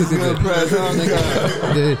press is good press.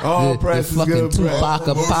 All press is fucking good press. Tupac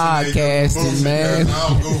of podcasting, man. I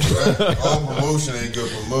don't go for that. All promotion ain't good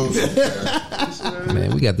promotion.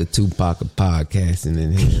 Man, we got the Tupac of podcasting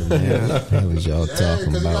in here, man. What the hell is y'all talking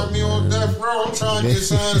Because you about? got me on death row. I'm trying to get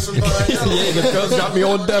signed to somebody else. Yeah, the girls got me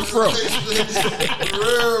on death row.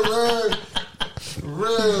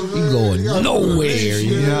 Real, You going nowhere.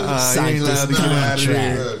 You you signed ain't this allowed to get out of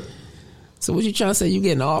contract. there. So what you trying to say? You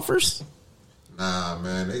getting offers? Nah,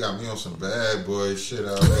 man, they got me on some bad boy shit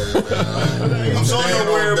out there, man. I'm So staying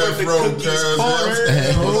nowhere on but death the row, Cookies cuz. Corner.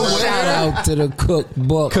 Shout out to the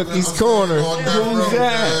cookbook. Cookies Corner. On death row, Who's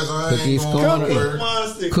that? cuz. I ain't Cookies going Corner.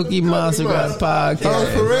 nowhere. Cookie Monster got a podcast. Oh,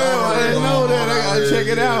 for real? I didn't know that. I gotta check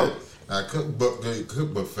it out. I cook but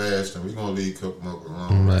fast, and we gonna leave Cookbook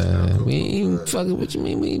alone. Man, we ain't fucking. What you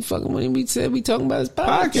mean? We ain't fucking with him. We said we talking about his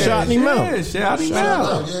podcast. Shout him out. Yeah, shout him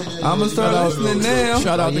out. Yeah. I'm gonna start listening now.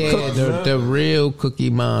 Shout out to Yeah, Cookies. the real Cookie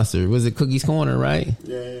Monster. Was it Cookies Corner, right?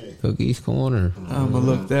 Yeah. Cookies Corner. I'm gonna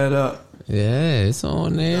look that up. Yeah, it's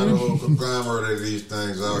on Got a there. whole conglomerate of these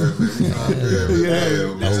things out here, man. We trying to do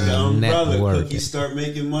everything, That's man. the umbrella. Network. Cookies start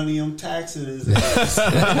making money. I'm taxing his ass.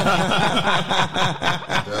 That's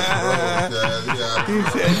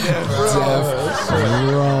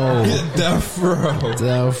Death Row.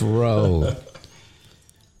 Death Row.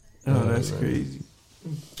 Oh, that's crazy.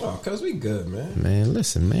 Oh, cause we good, man. Man,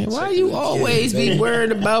 listen, man. Why you always be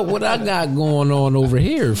worried about what I got going on over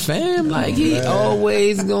here, fam? Like he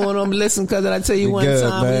always going on. Listen, cause I tell you We one good,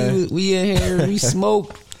 time man. we in here, we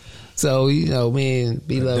smoke. So you know, man,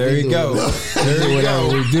 be love. There we you do go. There you whatever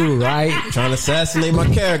we do, right? Trying to assassinate my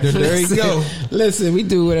character. There you go. Listen, we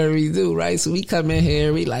do whatever we do, right? So we come in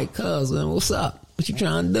here, we like, cuz, man, what's up? What you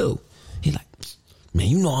trying to do? He like, man,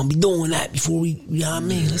 you know I'll be doing that before we, you know what I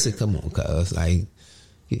mean? I said, come on, cuz, like,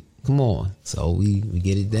 come on. So we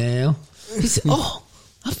get it down. He said, oh,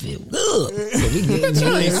 I feel good. So we get in You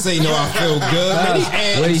here. ain't say no. I feel good. Man, he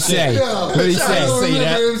What'd he say? What'd he say? Say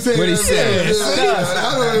that. What'd he say?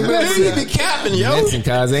 Man, he be capping, yo. Listen,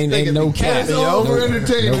 cuz ain't no cap, capping, yo. yo. No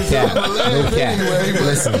cap. No cap.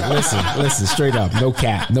 Listen, straight up. No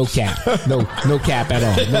cap. No cap. No cap at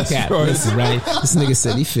all. No cap. Listen, right? This nigga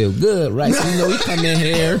said he feel good, right? So you know, we come in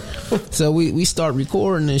here. So we start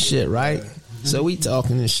recording this shit, right? So we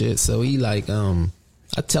talking this shit. So he like, I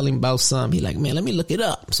tell him about something. He like, man, let me look it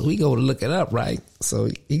up. So we go to look it up, right? So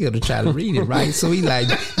he go to try to read it, right? So he like,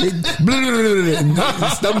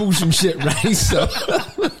 stumble some shit, right? So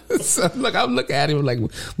look, I'm looking at him like,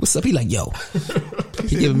 what's up? He like, yo.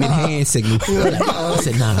 He giving me the hand signal. I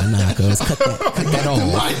said, nah, cuz cut that off.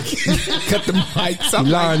 Cut the mic. So He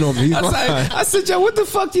lying on me. He's lying. I said, yo, what the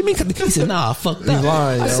fuck you mean? He said, nah, I fucked up.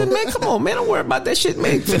 lying, I yo. said, man, come on, man, don't worry about that shit,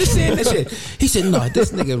 man. Finish saying that shit. He said, no,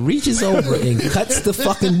 this nigga reaches over and cuts the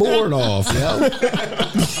fucking board off, yo.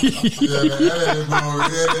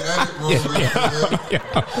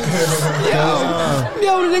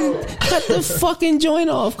 Yo, nigga, cut the fucking joint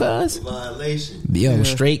off, cuz. Violation. Yo,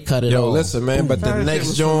 straight cut it Yo, off. listen, man. But the That shit next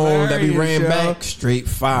was joint that we ran hilarious, yo. back, straight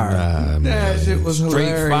fire. That shit was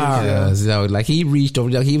hilarious. fire. yo. Yo, like he reached over,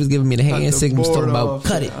 like he was giving me the hand the signals, talking board about off.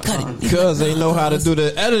 cut it. Cuz they know how to do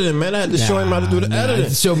the editing, man. I had to show him how to do the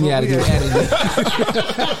editing. Show me how to do editing.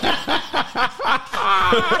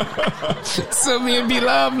 So me and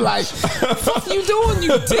B-Love like, fuck you doing, you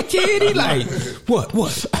dickhead? He like, what?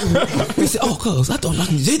 He said, oh, cuz, I thought I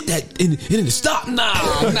could hit that and then stop.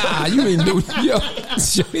 Nah, you didn't do it. Yo,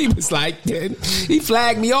 so he was like, he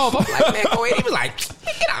flagged me off. I'm like, man, go ahead. He was like,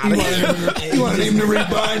 get out of here. You wanted him to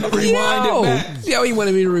rewind it back. Yo, he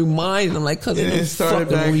wanted me to rewind. I'm like, cuz, And don't it started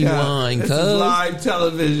fucking back rewind, out. This is cuz. live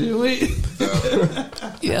television.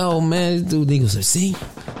 Yo, man, this dude niggas like, see,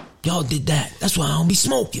 y'all did that. That's why I don't be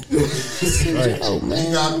smoking. He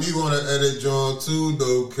got me want to edit John too,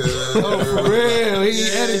 though, cuz. Oh, for real? He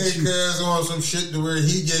yeah, edit you. cuz on some shit to where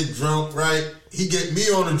he get drunk, right? He get me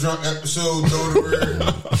on a drunk episode, though, to where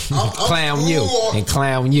I'm Clown you and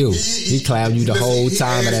clown you. He clown you the whole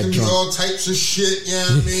time of that drunk. drunk. All types of shit, you know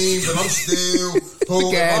what I mean? But I'm still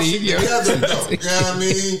holding at my him, shit yo. together, though, you know what I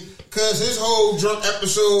mean? Cause his whole drunk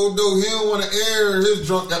episode, though, he don't want to air his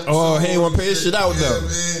drunk episode. Oh, he ain't want to pay his shit out, though.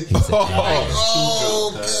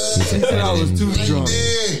 I was too drunk.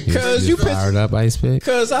 Cause you Fired up, Ice Pick.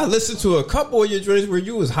 Cause I listened to a couple of your joints where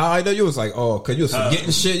you was high though. You was like, oh, cause you was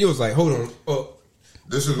forgetting shit. You was like, hold on. Oh.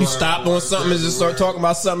 This is You stopped on something and just start talking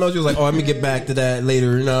about something else. You was like, oh, let me get back to that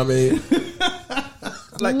later. You know what I mean?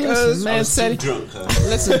 Like, Listen, man, Too said drunk, cuz.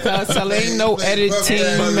 listen, cuz tell ain't no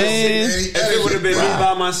editing, man. If it would have been me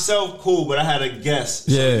by myself, cool, but I had a guest.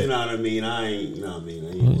 So, Yeah. you know what I mean? I ain't, you know what I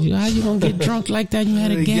mean? How you gonna get drunk like that? You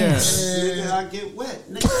had a guess. Nigga, I get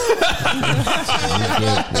wet, nigga.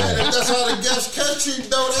 That's how the guests catch you,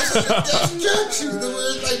 though. That's how the guests catch you.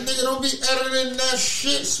 It's like, nigga, don't be editing that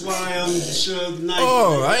shit. That's why I'm Suge Knight.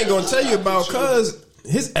 Oh, I ain't gonna tell you about cuz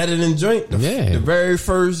his editing joint. The very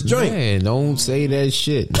first joint. Man, don't say that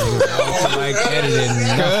shit. Nigga. I don't like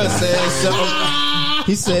editing. Cuz said something.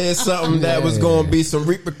 He said something that was gonna be some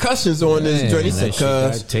repercussions on this joint. He said,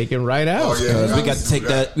 "Cuz taken right out. Oh, yeah. cuz we got to take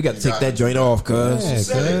that. We got to take that joint off, cuz." Yeah,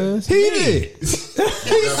 cuz. He did. He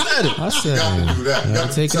said it. I said, Got to do that. gotta Got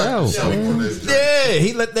to take it out, man. Yeah,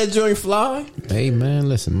 he let that joint fly. Hey, man,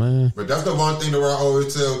 listen, man. But that's the one thing that I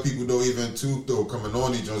always tell people, though, even too, though, coming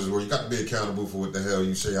on these joints, is where you got to be accountable for what the hell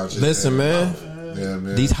you say out your Listen, man. Yeah,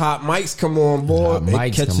 man. These hot mics come on board. Hot It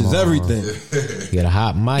mics catches come on. everything. Get a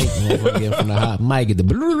hot mic, get from the hot mic, get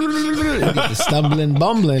the stumbling,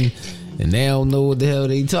 bumbling, and they don't know what the hell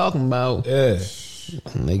they talking about. Yeah.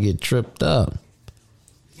 And they get tripped up.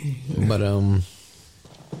 But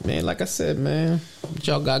man, like I said, man, what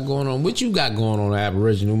y'all got going on? What you got going on,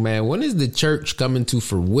 Aboriginal, man? When is the church coming to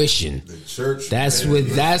fruition? The church. That's man,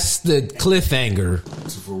 that's the cliffhanger.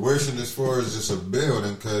 to fruition as far as just a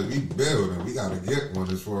building, because we building. We got to get one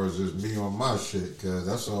as far as just me on my shit, because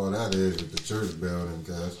that's all that is with the church building,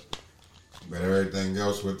 because. But everything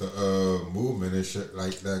else with the movement and shit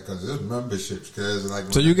like that, because there's memberships, because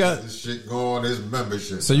like So you got this shit going, there's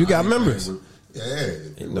membership. So you got members? Yeah,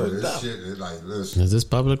 no this doubt. shit is like, listen. Is this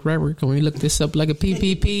public record? Can we look this up like a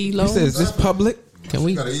PPP loan? He said, "Is this public?" Can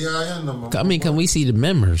we? Got an EIN number. I mean, can we see the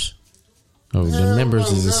members? Oh, the members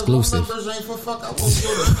is exclusive. Members ain't for fuck. I won't go to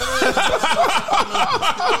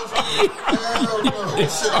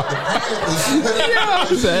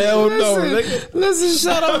Hell no. Listen,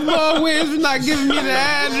 shut up, boy. We're not giving me the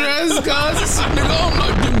address, cuz. Nigga, I'm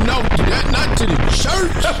not giving no, not to the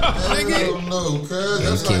church. Nigga, no, cuz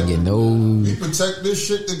that's Can't like get no. we protect this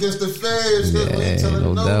shit against the feds. Cause we ain't telling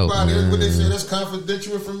no doubt, nobody. That's what they man. say. That's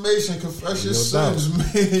confidential information. Confess your sins, man.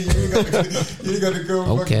 You ain't got to go.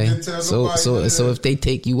 Okay, fucking tell nobody so if they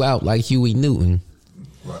take you out like Huey Newton,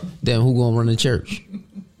 What? then who gonna run the church?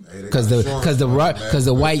 Hey, they Because got insurance, the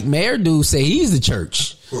man. white mayor dude say he's the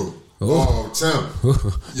church. Who? Oh, Tim.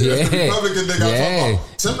 Yeah, that's the Yeah. Republican nigga I'm Yeah. talking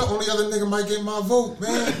about. Tim, the only other nigga might get my vote,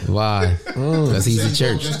 man. Why? Because he's the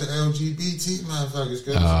Tim go church. against the LGBT motherfuckers.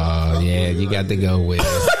 cuz. Oh yeah, you got to go with it.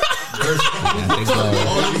 Only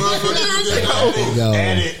motherfuckers that Got to go.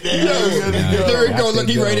 There we go. Look,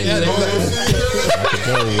 he ready to edit.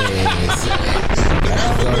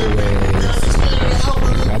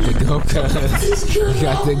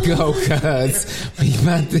 Got to go, cuz. We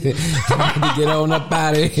about to get on up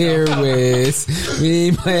out of here, Wiz. We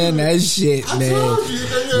ain't playing that shit, man.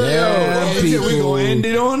 Them people, We gonna end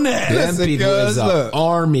it on that. them Listen, people is cuz, an look.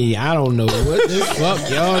 army. I don't know what the fuck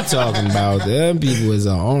y'all talking about. Them people is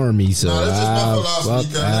an army, so Nah, that's just my I'll philosophy, fuck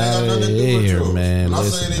cuz. It ain't out got nothing of to do with here, yours. man. When I say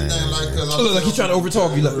Listen, anything man. like, cuz Look, like he trying to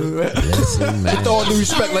overtalk you. Look, Listen, man. with all due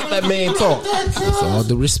respect, let that man talk. With all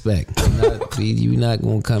due respect, you not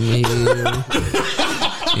gonna come in here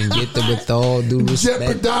and get the with all due respect.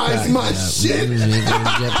 Jeopardize my shit. You ain't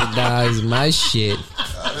gonna jeopardize my shit.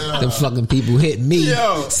 Them fucking people hit me,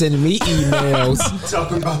 Yo. sending me emails.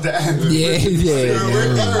 Talking about the ambulance. Yeah,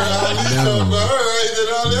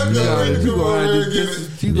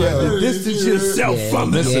 You gotta distance yourself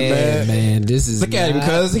from it. yeah, man. This is Look at him, not-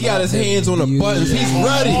 cuz he got his hands on the buttons. He's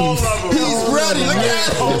ready. He's ready. Look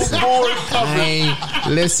at him. I ain't,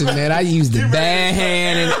 listen, man. I use the bad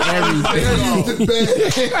hand and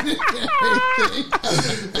everything.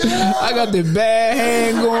 I got the bad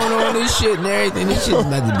hand going on this shit and everything. This shit's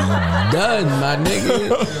about to be done, my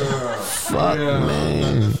nigga. Fuck,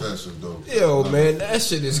 man. Yo, man, that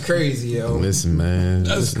shit is crazy, yo. Listen, man.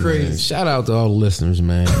 That's Listen, crazy. man. Shout out to all the listeners,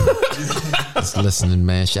 man. Just listening,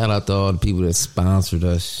 man. Shout out to all the people that sponsored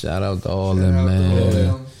us. Shout out to all them,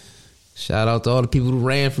 man. Shout out to all the people who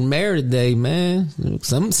ran for mayor today, man.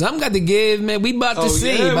 Some got to give, man. We about to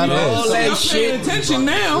see about all that I'm shit paying attention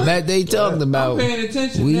now. that they talked about. I'm paying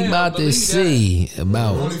attention We now, about to believe see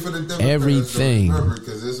about Only for the Democrats, everything.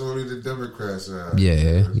 because it's only the Democrats.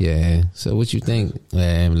 Yeah. So what you think?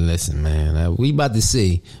 Man, listen, man. We about to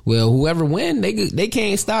see. Well, whoever win, they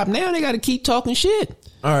can't stop now. They got to keep talking shit.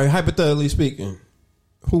 All right, hypothetically speaking,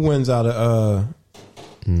 who wins out of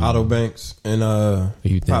Otto Banks and Who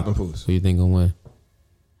you think? Poppin' Poos? Who you think gonna win?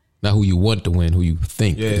 Not who you want to win. Who you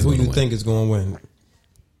think? Yeah, is who gonna you win. think is going to win?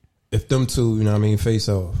 If them two, you know what I mean, face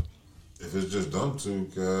off. If it's just them two,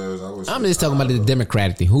 because I was. I'm just talking about the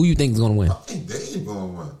Democratic thing. Who you think is going to win? I think Dave gonna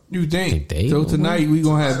win. You think? Dave So gonna tonight we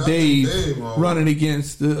gonna have I think Dave Dave gonna running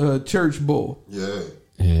against the Church Bull Yeah.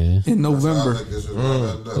 Yeah. in November. I think this is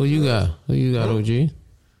gonna end up, Who you got? Who you got, OG?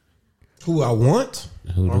 Who I want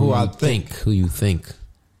or who I think? Who you think?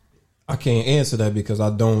 I can't answer that because I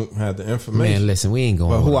don't have the information. Man, listen, we ain't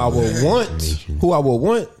going. But who I with would want, information. who I would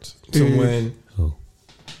want to win, Who?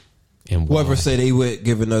 And why? whoever say they would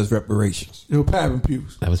giving us reparations. It was Pap and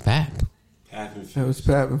Pews. That was Pap. That was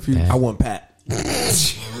Pap and Pews. I want Pat.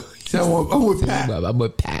 I'm with Pap. I'm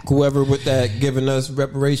with Pap. Whoever with that giving us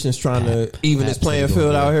reparations, trying to even this Pat playing said he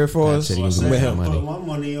field gonna out do it. here for Pat us. said he With gonna do it. him. Money. Put my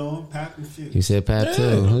money on Pap and Few. You said Pap too.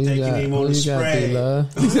 Who you Taking got? him Who on the you got, spread.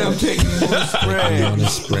 D-Love? He said I'm taking him on the On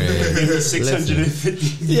spread. the spread.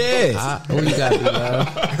 650. Yeah. Who you got,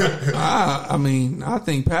 D-Love? I mean, I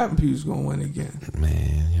think Pap and Pews gonna win again.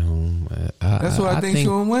 Man, That's what I think's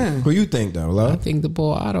gonna win. Who you think though, I love? think the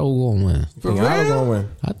boy Otto gonna win. For Think Otto real? gonna win.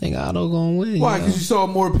 I think Otto gonna win. Why? you know? Because you saw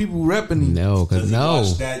more people repping him. No, because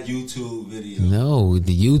Watch that YouTube video. No,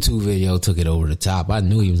 the YouTube video took it over the top. I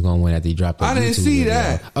knew he was going to win after he dropped that I didn't YouTube see video.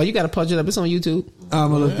 that. Oh, you got to punch it up. It's on YouTube.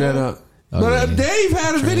 I'm gonna look that up. Oh, But yeah. Dave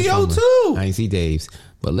had a video Transformer. too. I ain't see Dave's.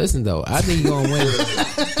 But listen, though, I think he's going to win.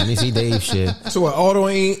 Let me see Dave's shit. So what? Otto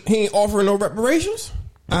he ain't offering no reparations.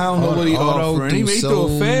 I don't know what he Otto offering. He do threw so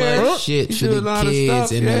a fair much shit He for did a the lot of kids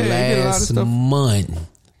stuff. in Yeah, the he did a lot of last stuff. month.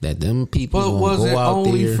 That them people But going was to it go out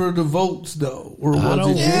only there. for the votes though, or I was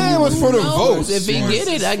don't it? Yeah, it was for the know. votes. If he get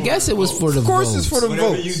it, I guess it was for the Of course, votes. it's for the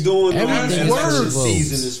Whatever votes. you doing, Everything the is election for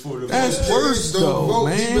season votes. is for the That's votes. worse Kids don't though, vote.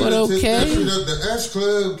 man. He better But take okay. that shit up the S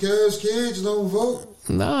Club, cause kids don't vote.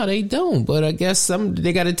 Nah, they don't. But I guess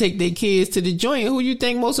they got to take their kids to the joint. Who you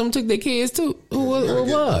think most of them took their kids to? Who You gotta it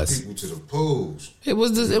get was? people to the polls. It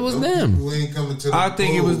was Them them. people ain't coming to the I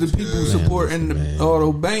think it was the polls, people cuz. supporting Man.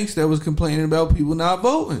 Otto Banks that was complaining about people not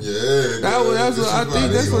voting. Yeah, That's what I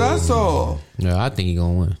think. That's what I saw. No, I think he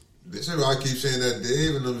gonna win. This is why I keep saying that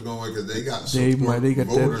Dave and them's going because they got Dave, support they got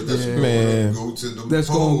that- voters that's yeah. going Man. to go to the That's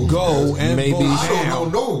polls. gonna go and Maybe- vote I down.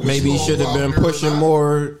 don't know. Maybe he should have been pushing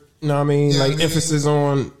more. You know what I mean? Yeah, like I mean- emphasis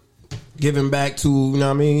on giving back to, you know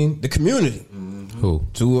what I mean, the community. Who?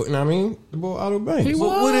 To, you know what I mean, the boy Otto Banks. He But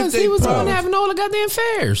what if was. they He was the one promised? having all the goddamn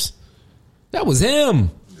fairs. That was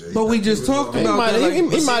him. But we just talked He about might- that. Like, he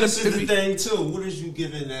might This have. is the thing too. What is you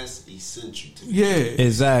giving that's essential to? yeah,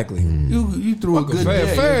 Exactly. you threw a good Fair,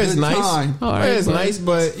 day, fair a is good nice. time. All Fair is but- nice,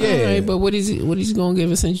 but yeah. All right, but what is he gonna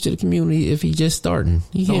give essential to the community if he just starting?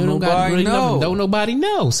 He Don't don't got nobody really know. nothing. Don't nobody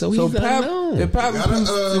know. So So he's Pap, unknown. if Pap Gotta,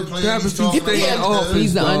 play Pap these is talking stay in about office, that.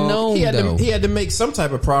 He's the dog. unknown. he though. had to make some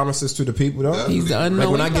type of promises to the people, though. He's the unknown. Like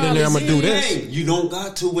when I get in there, I'm gonna do this. Hey, you don't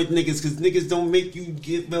got to with niggas because niggas don't make you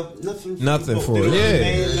give up nothing. Nothing the for vote. it. They don't Yeah.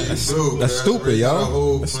 demand nothing. That's That's stupid, He got a y'all.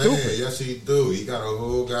 whole That's plan. stupid. Yes, he do. He got a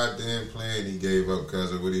whole goddamn plan he gave up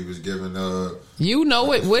because of what he was giving up. You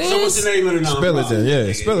know it, So what's Wiz. the name of the nonprofit? Spill it then,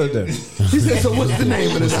 yeah. Spill it then. He said, "So what's the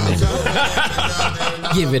name of this?"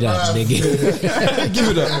 Give it up, nigga. Give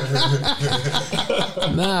it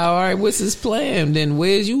up. Nah, all right. What's his plan then,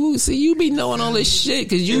 Wiz? You be knowing all this shit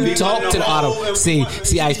because you talk to the auto. See,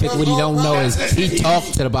 I expect what he don't know is he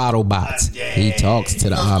talks to the Autobots. He talks to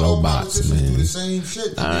the Autobots, Do the man. same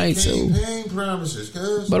shit. All right, so- campaign promises,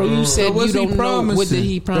 cuz. But you said So what's you he don't know. What did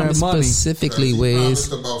he promising? promise That money. specifically, He Wiz?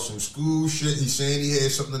 promised about some school shit. He's saying he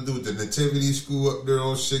had something to do with the Nativity School up there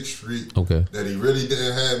on 6th Street. Okay. That he really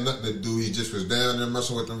didn't have nothing to do. He just was down there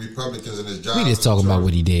messing with the Republicans and his job. We just talking about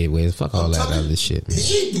what he did, Wiz. Fuck all that other shit, man.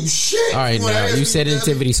 He ain't do shit. All right, wanna now ask you me said that?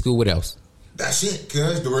 Nativity School. What else? That's it,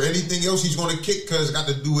 cuz. There were anything else he's going to kick, cuz it got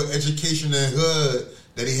to do with education and HUD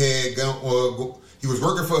that he had gone. He was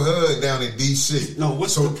working for HUD down in D.C. No,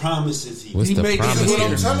 what's the promises he? What's He the made- promise That's what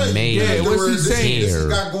I'm he telling you. made Yeah, what's he saying? This here?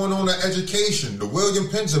 got going on in education. The William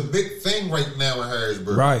Penn's a big thing right now in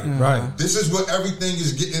Harrisburg. Right. This is what everything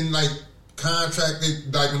is getting like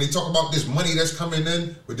contracted. Like when they talk about this money that's coming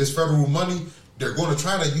in with this federal money, they're going to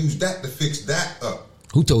try to use that to fix that up.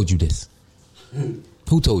 Who told you this?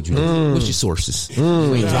 Who told you this? What's your sources?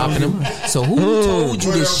 You ain't dropping them. So who told you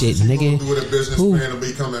What this else shit, is he gonna nigga? do with a Who? businessman to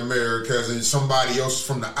become a mayor? Because somebody else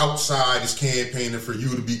from the outside is campaigning for you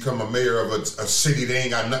to become a mayor of a city they ain't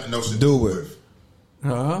got nothing else to do with.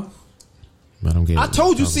 Huh? I don't get I it.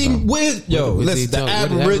 told you, Talk see, about. Wiz, yo, What listen, he the talk-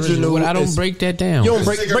 what Aboriginal. I don't is- break that down. You don't This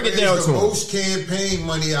break nigga it down raised to the him. most campaign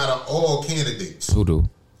money out of all candidates. Who do?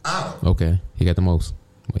 Out of Okay, he got the most.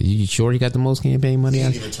 You sure he got the most campaign He money out?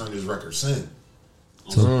 ain't even turned his records in.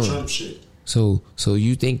 On some Trump shit. So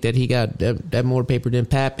you think that he got that more paper than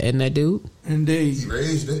Pap and that dude? He Indeed.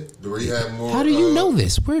 raised it. Do he have more? How do you know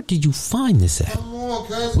this? Where did you find this at? Come on, on,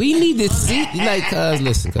 cuz. We need to see, like, cuz,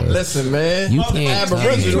 listen, cuz. Listen, man. You can't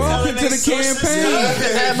Aboriginal. Talking to the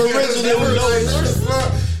campaign. Aboriginal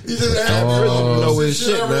know He just Aboriginal know his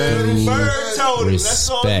shit, man. Bird told him. That's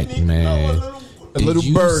all he Respect, need to know. man. A little Did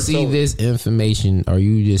you bird see told him. this information? Or are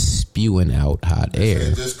you just spewing out hot air?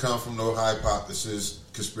 It just come from no hypothesis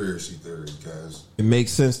conspiracy theory, cuz. It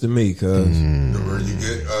makes sense to me, cuz. Where you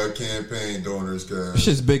get campaign donors, cuz. This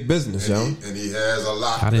shit's big business, yo. And he has a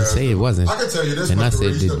lot. I didn't cuz. say it wasn't. I can tell you this And I much.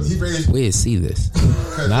 said, He raised where see this?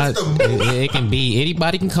 Not, it can be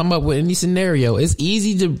anybody can come up with any scenario. It's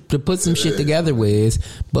easy to put some shit together with,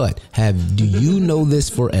 but do you know this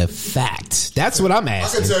for a fact? That's what I'm I can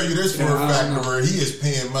asking. tell you this for a fact, where he is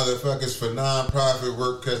paying motherfuckers for non-profit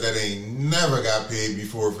work because that ain't never got paid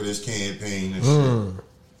before for this campaign and shit.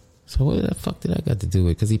 So what the fuck did I got to do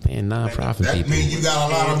with? Because he paying non-profit That people. means you got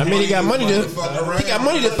a lot of money. He got money to fuck around. he got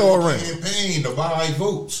money to throw around. Campaign to buy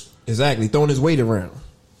votes. Exactly, throwing his weight around.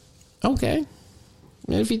 Okay.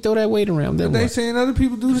 If he throw that weight around, then They what? saying other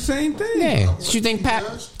people do the same thing. Yeah. You think Pap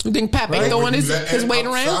ain't throwing his weight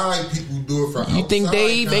around? Outside people do it for You think outside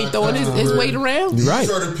Dave ain't throwing his weight around? These Right.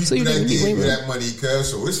 are the people So you that think gave he you weight that money, cuz.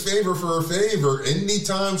 So it's favor for a favor.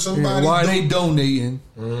 Anytime somebody Why they donating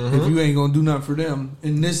if you ain't gonna do nothing for them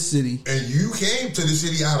in this city? and you came to the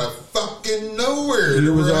city out of fucking nowhere. It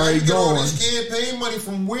was Where already you get all gone. this campaign money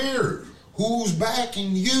from where? Who's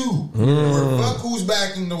backing you? Or fuck who's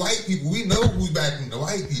backing the white people? We know who's backing the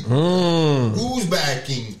white people. Who's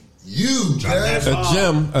backing you? Drop that cuz? A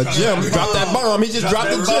gem. Drop that bomb. He just dropped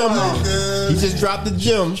the bomb, gem. He just dropped the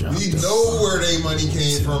gem. We know where they money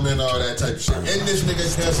came from and all that type of shit. And this nigga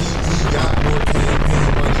says he got more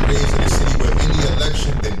campaign money raised in the city with any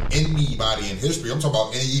election than anybody in history. I'm talking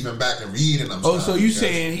about even back in Reed and I'm Oh, so you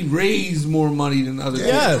saying he raised more money than other people?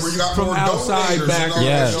 Yes. where you got From more outside donators back. and all that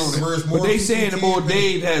Yes. shit, where it's But more they people saying the more campaign.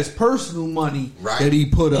 Dave has personal money Right. that he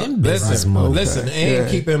put up. Listen, money. listen, and Yeah.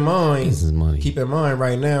 keep in mind, This is money. keep in mind,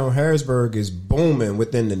 right now, Harrisburg is booming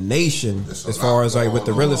within the nation There's a as far lot as like with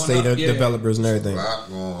the going real on. estate Yeah. developers and A everything. lot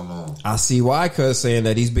going on. I see why cuz saying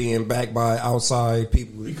that he's being backed by outside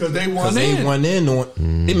people Because they because won they in. won in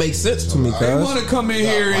on. It makes sense to me, They cuz. want to come in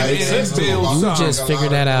here and build You something. just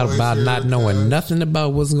figured that out about not knowing nothing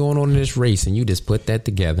about what's going on in this race, and you just put that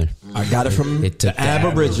together. I got it from It took the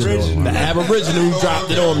Aboriginal. The Aboriginal who dropped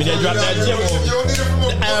it on me. They dropped that gem on me.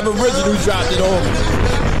 The Aboriginal who dropped it on me.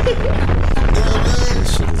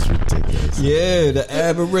 This shit is ridiculous. Yeah, the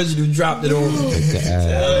Aboriginal dropped it on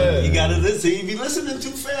me. You gotta listen. You be listening too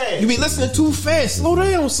fast. You be listening too fast. Slow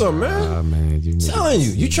down some, man. Oh man, you Telling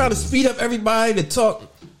you try to speed up everybody to talk,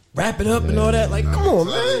 wrap it up and all that. Like, come on,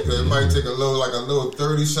 man. It might take a little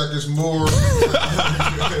 30 seconds more.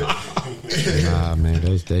 Ah man,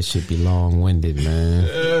 that should be long winded, man.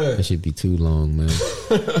 That should be too long, man.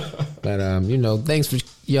 But thanks for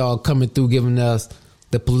y'all coming through, giving us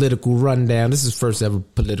the political rundown. This is first ever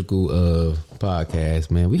political podcast,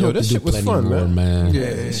 man. We hope to this do shit was plenty fun, more, man.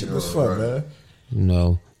 Yeah, That shit was fun,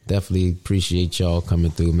 man. Definitely appreciate y'all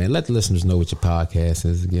coming through, man. Let the listeners know what your podcast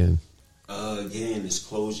is again. Again, it's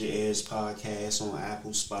Close Your Ears podcast on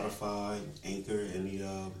Apple, Spotify, Anchor, any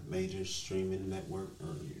major streaming network, or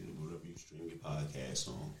whatever you stream your podcast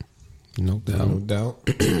on. No doubt. No doubt.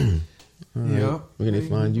 Yeah. Where can they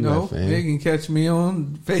find you No, at, fam? they can catch me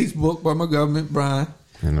on Facebook by my government, Brian.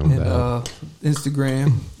 No And doubt.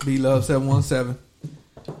 Instagram, BLove717.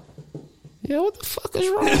 Yeah, what the fuck is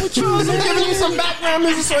wrong with you? I'm giving you some background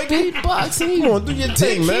music so I can Beatboxing. Come on, do your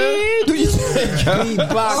thing, man. Do your thing,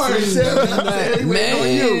 Beatboxing.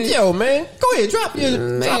 Man. Yo, man, go ahead, drop your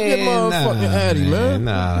motherfucking Addy, man.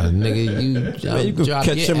 Nah, nigga, Man, you can drop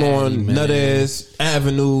catch your him on Addy, man. Nutass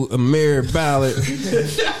Avenue, Amir Ballard.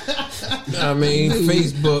 I mean,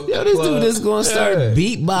 Facebook. Yo, this dude is gonna start Yeah.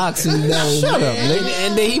 beatboxing though. Shut up, man. nigga.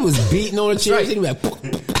 And then he was beating on the chairs. right. And he was like,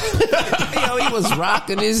 yo, he was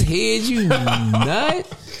rocking his head. You nut,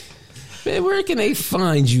 man. Where can they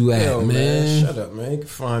find you at, Yo, man? shut up, man. You can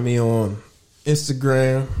find me on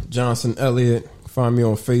Instagram, Johnson Elliott. Find me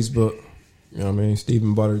on Facebook. You know what I mean?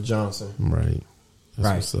 Stephen Butter Johnson. Right.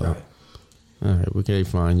 That's what's up. All right, where can they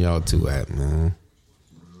find y'all too at, man?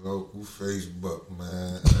 Local Facebook,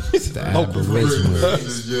 man. The Aboriginal.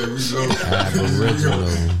 Yeah, we local. Aboriginal.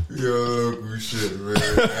 Yo, local shit, man.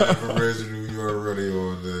 Aboriginal, you already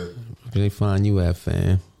on there. Where can they find you at,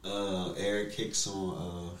 fam? Eric Hicks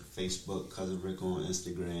on Facebook, Cousin Rick on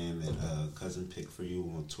Instagram, and Cousin Pick for You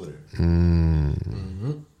on Twitter.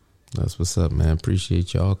 That's what's up, man.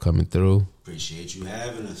 Appreciate y'all coming through. Appreciate you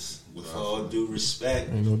having us. With all due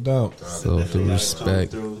respect. Ain't no doubt. So due Definitely gotta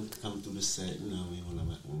respect. Come through the set,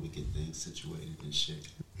 when we get things situated and shit.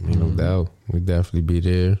 No doubt. We definitely be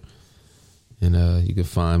there. And you can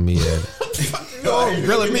find me at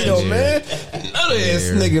Grilling me though, man. None of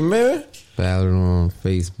this nigga, man. Ballard on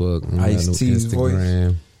Facebook. Ice-T's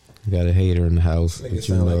Instagram. Got a hater in the house, Nigga but you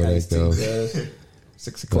sound know like that Ice-T, go. guys.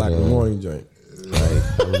 6 o'clock in the morning joint. Right,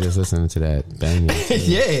 I was just listening to that banging.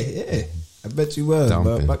 Yeah. I bet you was,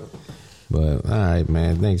 Dumping. motherfucker. But all right,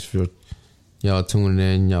 man. Thanks for y'all tuning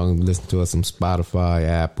in. Y'all can listen to us on Spotify,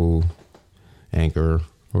 Apple, Anchor,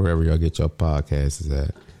 wherever y'all get your podcasts is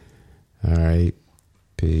at. All right.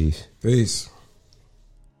 Peace. Peace.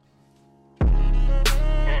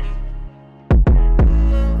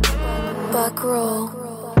 Buck roll.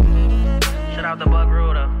 Shout out the Bug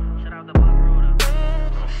Ruler. Shout out the Bug Ruler.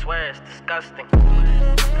 I swear it's disgusting.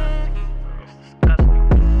 It's disgusting.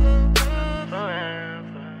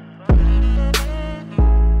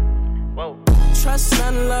 Whoa. Trust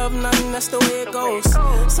none, love none, that's the way it goes.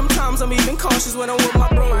 Sometimes I'm even cautious when I'm with my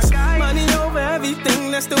bros. Money over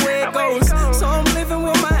everything, that's the way it goes. So I'm living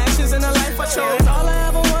with my actions and the life I chose. All I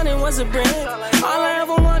ever wanted was a brick. All I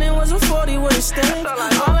ever wanted was a 40 with a stick. All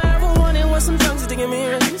I ever wanted was some drugs to give me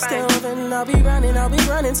rich. Still, then I'll be running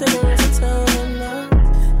till the rich until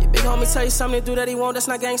big homie tell you something to do that he won't, that's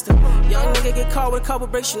not gangster. Young nigga get caught with a couple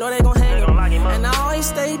bricks, you know they gon' hang him. And I always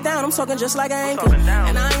stay down, I'm talking just like an anchor.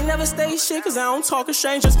 And I ain't never stay shit, cause I don't talk a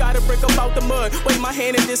strange. Just gotta break up out the mud, wave my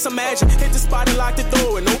hand and disimagine. Hit the spot and lock the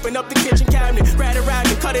door and open up the kitchen cabinet. Grab it around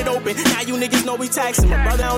and cut it open, now you niggas know we taxing. My brother